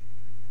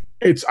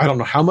I don't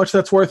know how much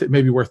that's worth. It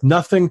may be worth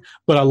nothing,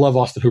 but I love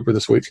Austin Hooper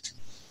this week.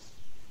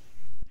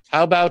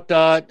 How about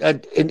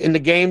in the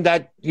game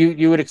that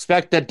you would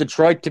expect that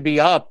Detroit to be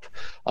up?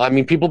 I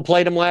mean, people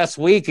played him last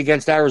week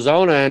against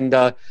Arizona and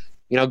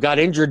got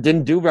injured,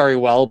 didn't do very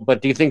well.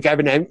 But do you think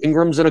Evan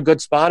Ingram's in a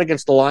good spot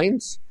against the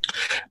Lions?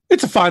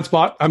 It's a fine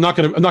spot. I'm not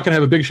gonna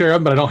have a big share of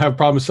him, but I don't have a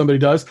problem if somebody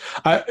does.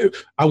 I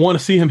want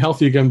to see him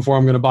healthy again before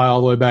I'm going to buy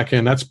all the way back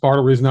in. That's part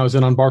of the reason I was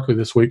in on Barkley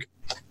this week.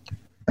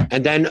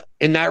 And then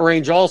in that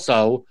range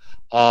also,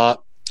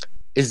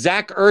 is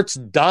Zach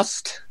Ertz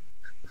dust?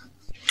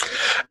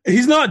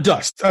 He's not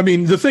dust. I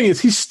mean, the thing is,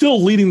 he's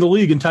still leading the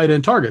league in tight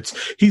end targets.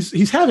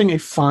 He's having a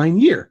fine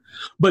year,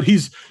 but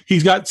he's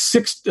got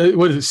 6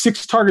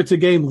 targets a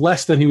game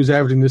less than he was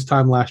averaging this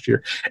time last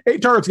year.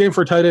 8 targets a game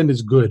for a tight end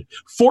is good.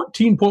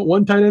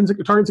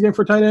 14.1 targets a game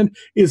for a tight end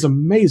is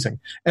amazing.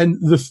 And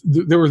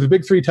there were the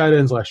big 3 tight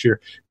ends last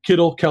year: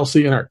 Kittle,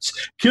 Kelsey, and Ertz.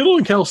 Kittle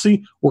and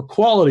Kelsey were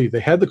quality.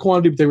 They had the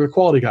quantity, but they were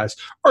quality guys.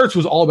 Ertz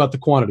was all about the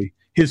quantity.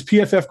 His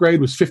PFF grade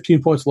was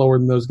 15 points lower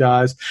than those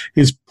guys.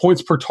 His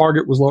points per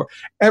target was lower.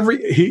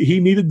 He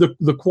needed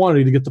the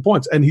quantity to get the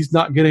points, and he's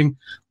not getting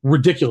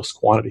ridiculous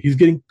quantity. He's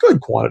getting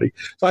good quantity.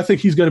 So I think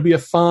he's going to be a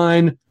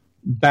fine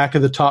back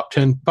of the top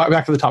 10,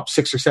 back of the top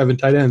 6 or 7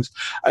 tight ends.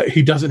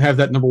 He doesn't have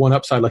that number 1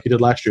 upside like he did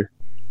last year.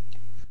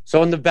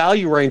 So in the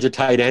value range of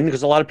tight end,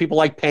 because a lot of people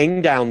like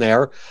paying down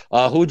there,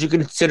 who would you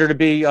consider to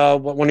be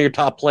one of your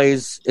top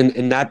plays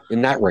in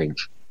that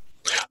range?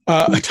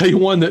 I tell you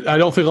one that I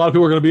don't think a lot of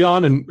people are going to be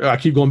on, and I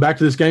keep going back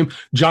to this game,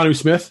 Jonnu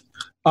Smith.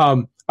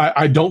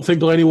 I don't think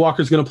Delaney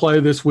Walker's going to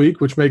play this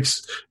week, which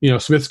makes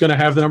Smith's going to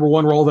have the number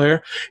 1 role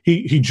there.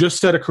 He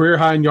just set a career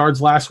high in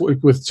yards last week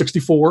with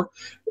 64.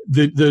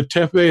 The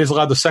Tampa Bay has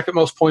allowed the second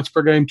most points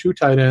per game to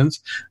tight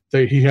ends.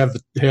 He has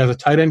a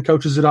tight end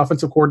coach as an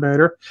offensive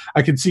coordinator.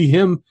 I can see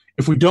him,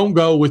 if we don't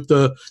go with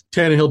the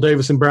Tannehill,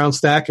 Davis, and Brown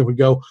stack, if we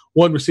go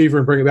one receiver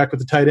and bring it back with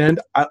the tight end,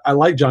 I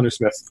like Jonnu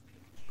Smith.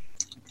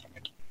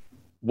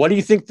 What do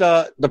you think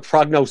the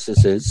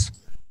prognosis is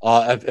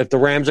if the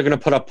Rams are going to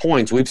put up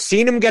points? We've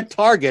seen him get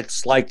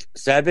targets like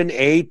 7,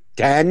 8,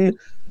 10.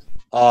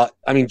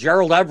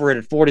 Gerald Everett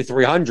at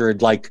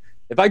 4,300. Like,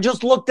 if I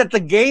just looked at the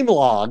game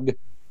log,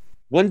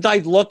 wouldn't I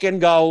look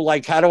and go,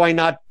 like, how do I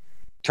not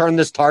turn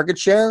this target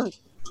share?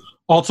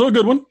 Also a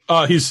good one.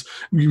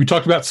 We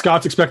talked about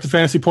Scott's expected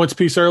fantasy points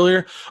piece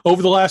earlier.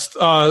 Over the last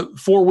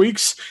 4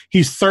 weeks,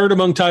 he's third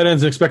among tight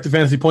ends in expected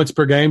fantasy points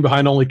per game,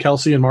 behind only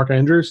Kelsey and Mark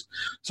Andrews.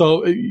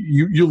 So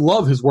you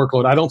love his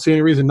workload. I don't see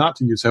any reason not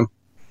to use him.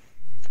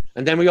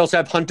 And then we also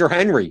have Hunter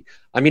Henry.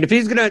 I mean, if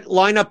he's going to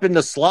line up in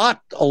the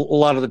slot a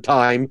lot of the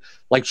time,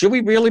 like, should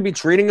we really be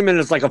treating him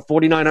as like a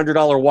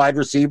 $4,900 wide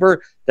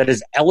receiver that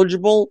is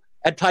eligible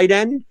at tight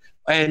end?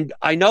 And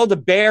I know the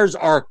Bears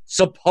are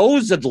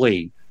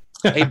supposedly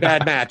a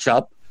bad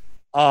matchup.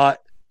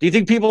 Do you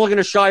think people are going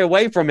to shy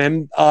away from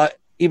him,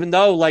 even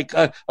though, like,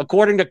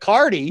 according to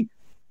Cardi,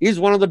 he's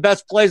one of the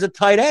best plays at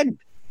tight end?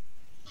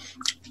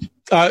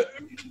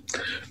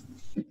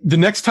 The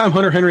next time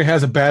Hunter Henry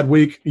has a bad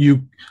week,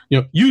 you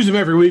use him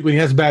every week. When he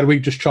has a bad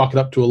week, just chalk it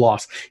up to a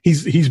loss.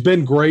 He's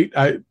been great.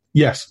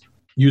 Yes,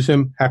 use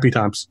him. Happy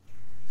times.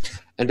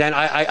 And then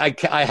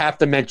I have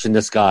to mention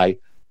this guy.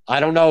 I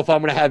don't know if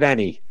I'm going to have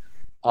any.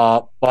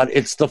 But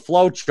it's the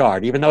flow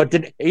chart, even though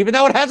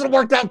it hasn't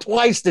worked out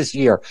twice this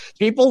year.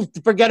 People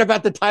forget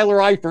about the Tyler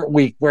Eifert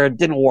week where it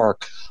didn't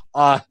work.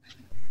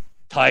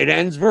 Tight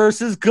ends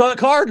versus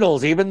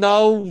Cardinals, even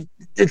though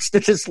it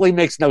statistically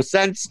makes no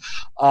sense.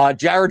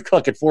 Jared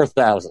Cook at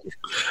 4,000.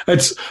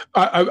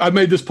 I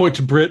made this point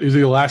to Britt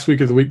either last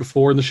week or the week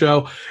before in the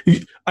show.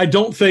 I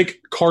don't think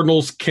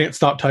Cardinals can't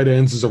stop tight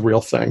ends is a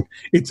real thing.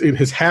 It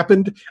has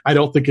happened. I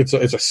don't think it's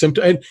a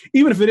symptom. And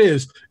even if it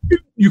is,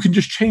 you can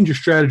just change your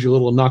strategy a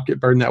little and not get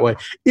burned that way.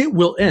 It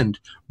will end.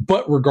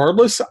 But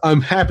regardless,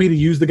 I'm happy to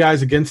use the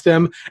guys against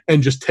them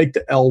and just take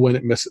the L when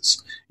it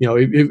misses.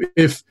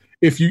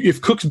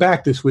 If Cook's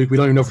back this week, we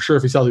don't even know for sure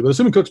if he's healthy, but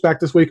assuming Cook's back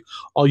this week,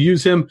 I'll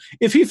use him.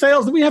 If he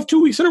fails, then we have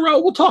 2 weeks in a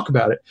row. We'll talk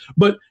about it.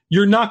 But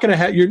you're not going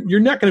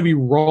to be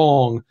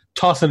wrong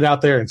tossing it out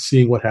there and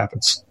seeing what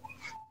happens.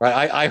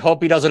 Right. I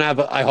hope he doesn't have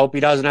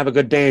a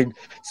good day,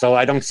 so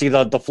I don't see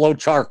the flow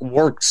chart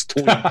works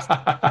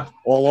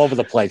all over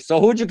the place.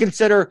 So who would you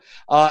consider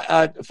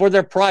for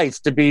their price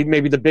to be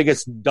maybe the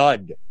biggest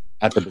dud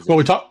at the position?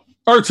 Well,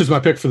 Ertz is my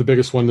pick for the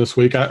biggest one this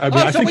week.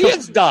 I think he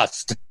is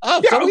dust.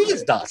 He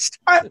is dust.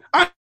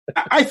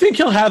 I think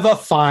he'll have a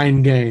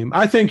fine game.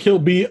 I think he'll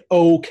be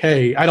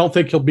okay. I don't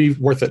think he'll be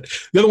worth it.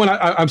 The other one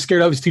I'm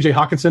scared of is TJ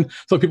Hawkinson.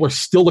 So people are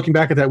still looking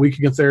back at that week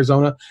against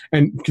Arizona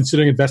and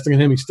considering investing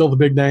in him. He's still the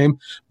big name.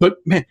 But,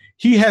 man,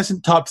 he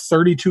hasn't topped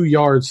 32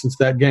 yards since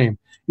that game.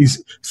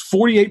 He's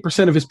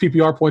 48% of his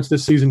PPR points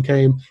this season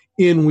came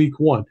in week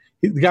 1.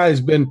 The guy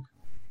has been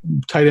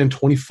tight end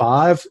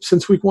 25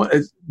 since week 1.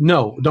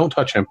 No, don't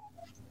touch him.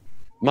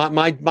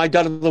 My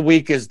dud of the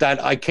week is that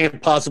I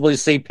can't possibly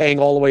see paying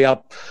all the way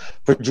up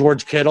for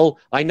George Kittle.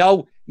 I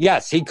know,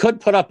 yes, he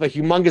could put up a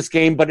humongous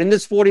game, but in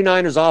this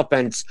 49ers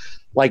offense,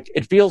 like,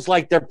 it feels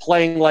like they're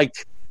playing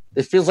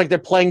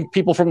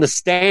people from the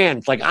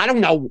stands. Like, I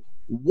don't know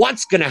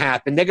what's going to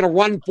happen. They're going to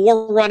run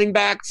 4 running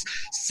backs,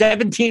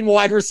 17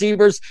 wide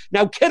receivers.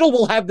 Now, Kittle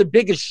will have the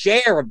biggest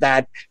share of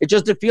that. It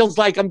feels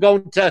like I'm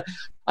going to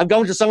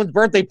someone's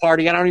birthday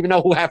party and I don't even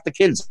know who half the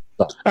kids are.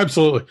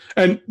 Absolutely.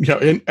 And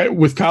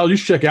with Kyle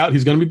Juszczyk out,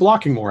 he's going to be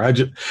blocking more.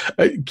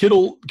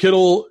 Kittle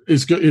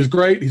is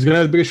great. He's going to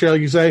have the biggest share,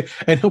 like you say,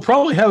 and he'll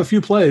probably have a few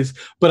plays,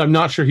 but I'm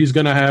not sure he's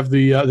going to have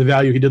the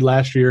value he did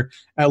last year,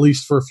 at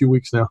least for a few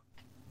weeks now.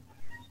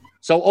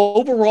 So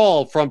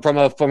overall, from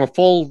a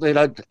full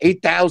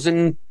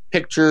 8,000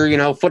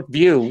 picture foot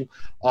view,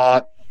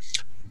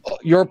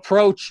 your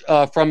approach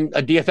from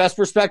a DFS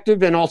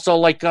perspective, and also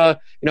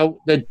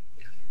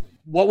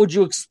what would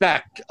you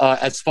expect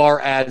as far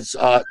as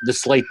the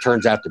slate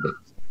turns out to be?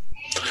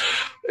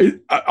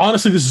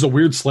 Honestly, this is a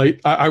weird slate.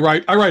 I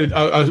write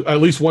at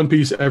least one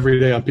piece every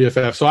day on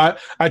PFF. So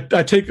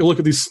I take a look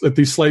at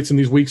these slates and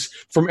these weeks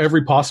from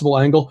every possible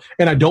angle,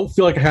 and I don't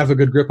feel like I have a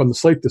good grip on the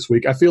slate this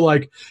week. I feel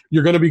like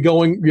you're going to be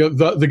going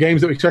the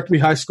games that we expect to be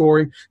high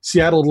scoring.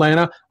 Seattle,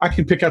 Atlanta. I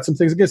can pick out some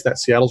things against that.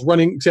 Seattle's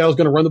going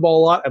to run the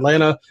ball a lot.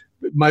 Atlanta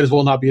might as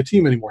well not be a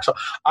team anymore. So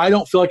I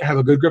don't feel like I have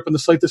a good grip on the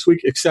slate this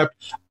week,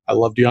 except I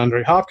love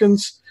DeAndre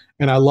Hopkins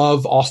and I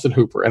love Austin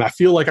Hooper. And I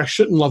feel like I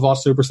shouldn't love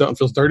Austin Hooper, so it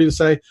feels dirty to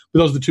say, but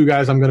those are the two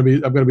guys I'm going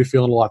to be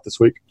feeling a lot this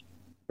week.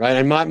 Right.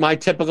 And my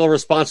typical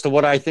response to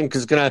what I think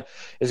is gonna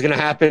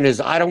happen is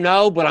I don't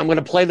know, but I'm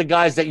gonna play the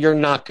guys that you're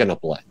not gonna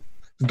play.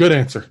 Good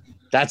answer.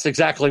 That's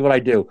exactly what I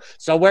do.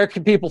 So where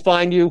can people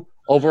find you?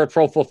 Over at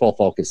Pro Football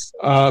Focus.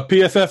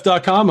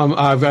 PFF.com.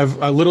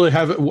 I literally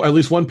have at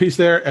least one piece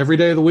there every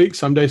day of the week,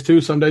 some days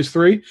 2, some days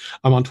 3.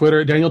 I'm on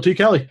Twitter at Daniel T.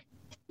 Kelly.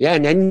 Yeah,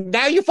 and then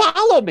now you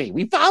follow me.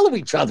 We follow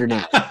each other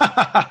now.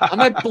 I'm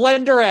at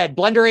Blender Ed,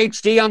 Blender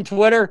HD on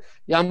Twitter.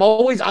 Yeah, I'm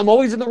always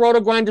in the Roto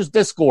Grinders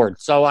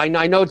Discord. So I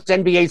know it's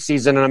NBA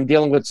season and I'm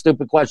dealing with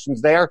stupid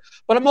questions there,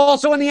 but I'm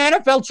also in the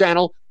NFL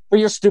channel for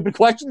your stupid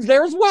questions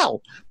there as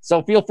well.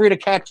 So feel free to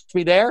catch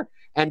me there.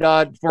 And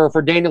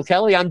for Daniel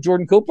Kelly, I'm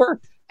Jordan Cooper.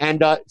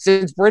 And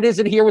since Britt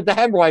isn't here with the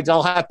hemorrhoids,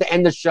 I'll have to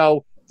end the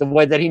show the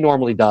way that he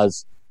normally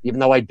does, even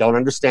though I don't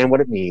understand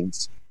what it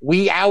means.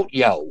 We out,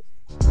 yo.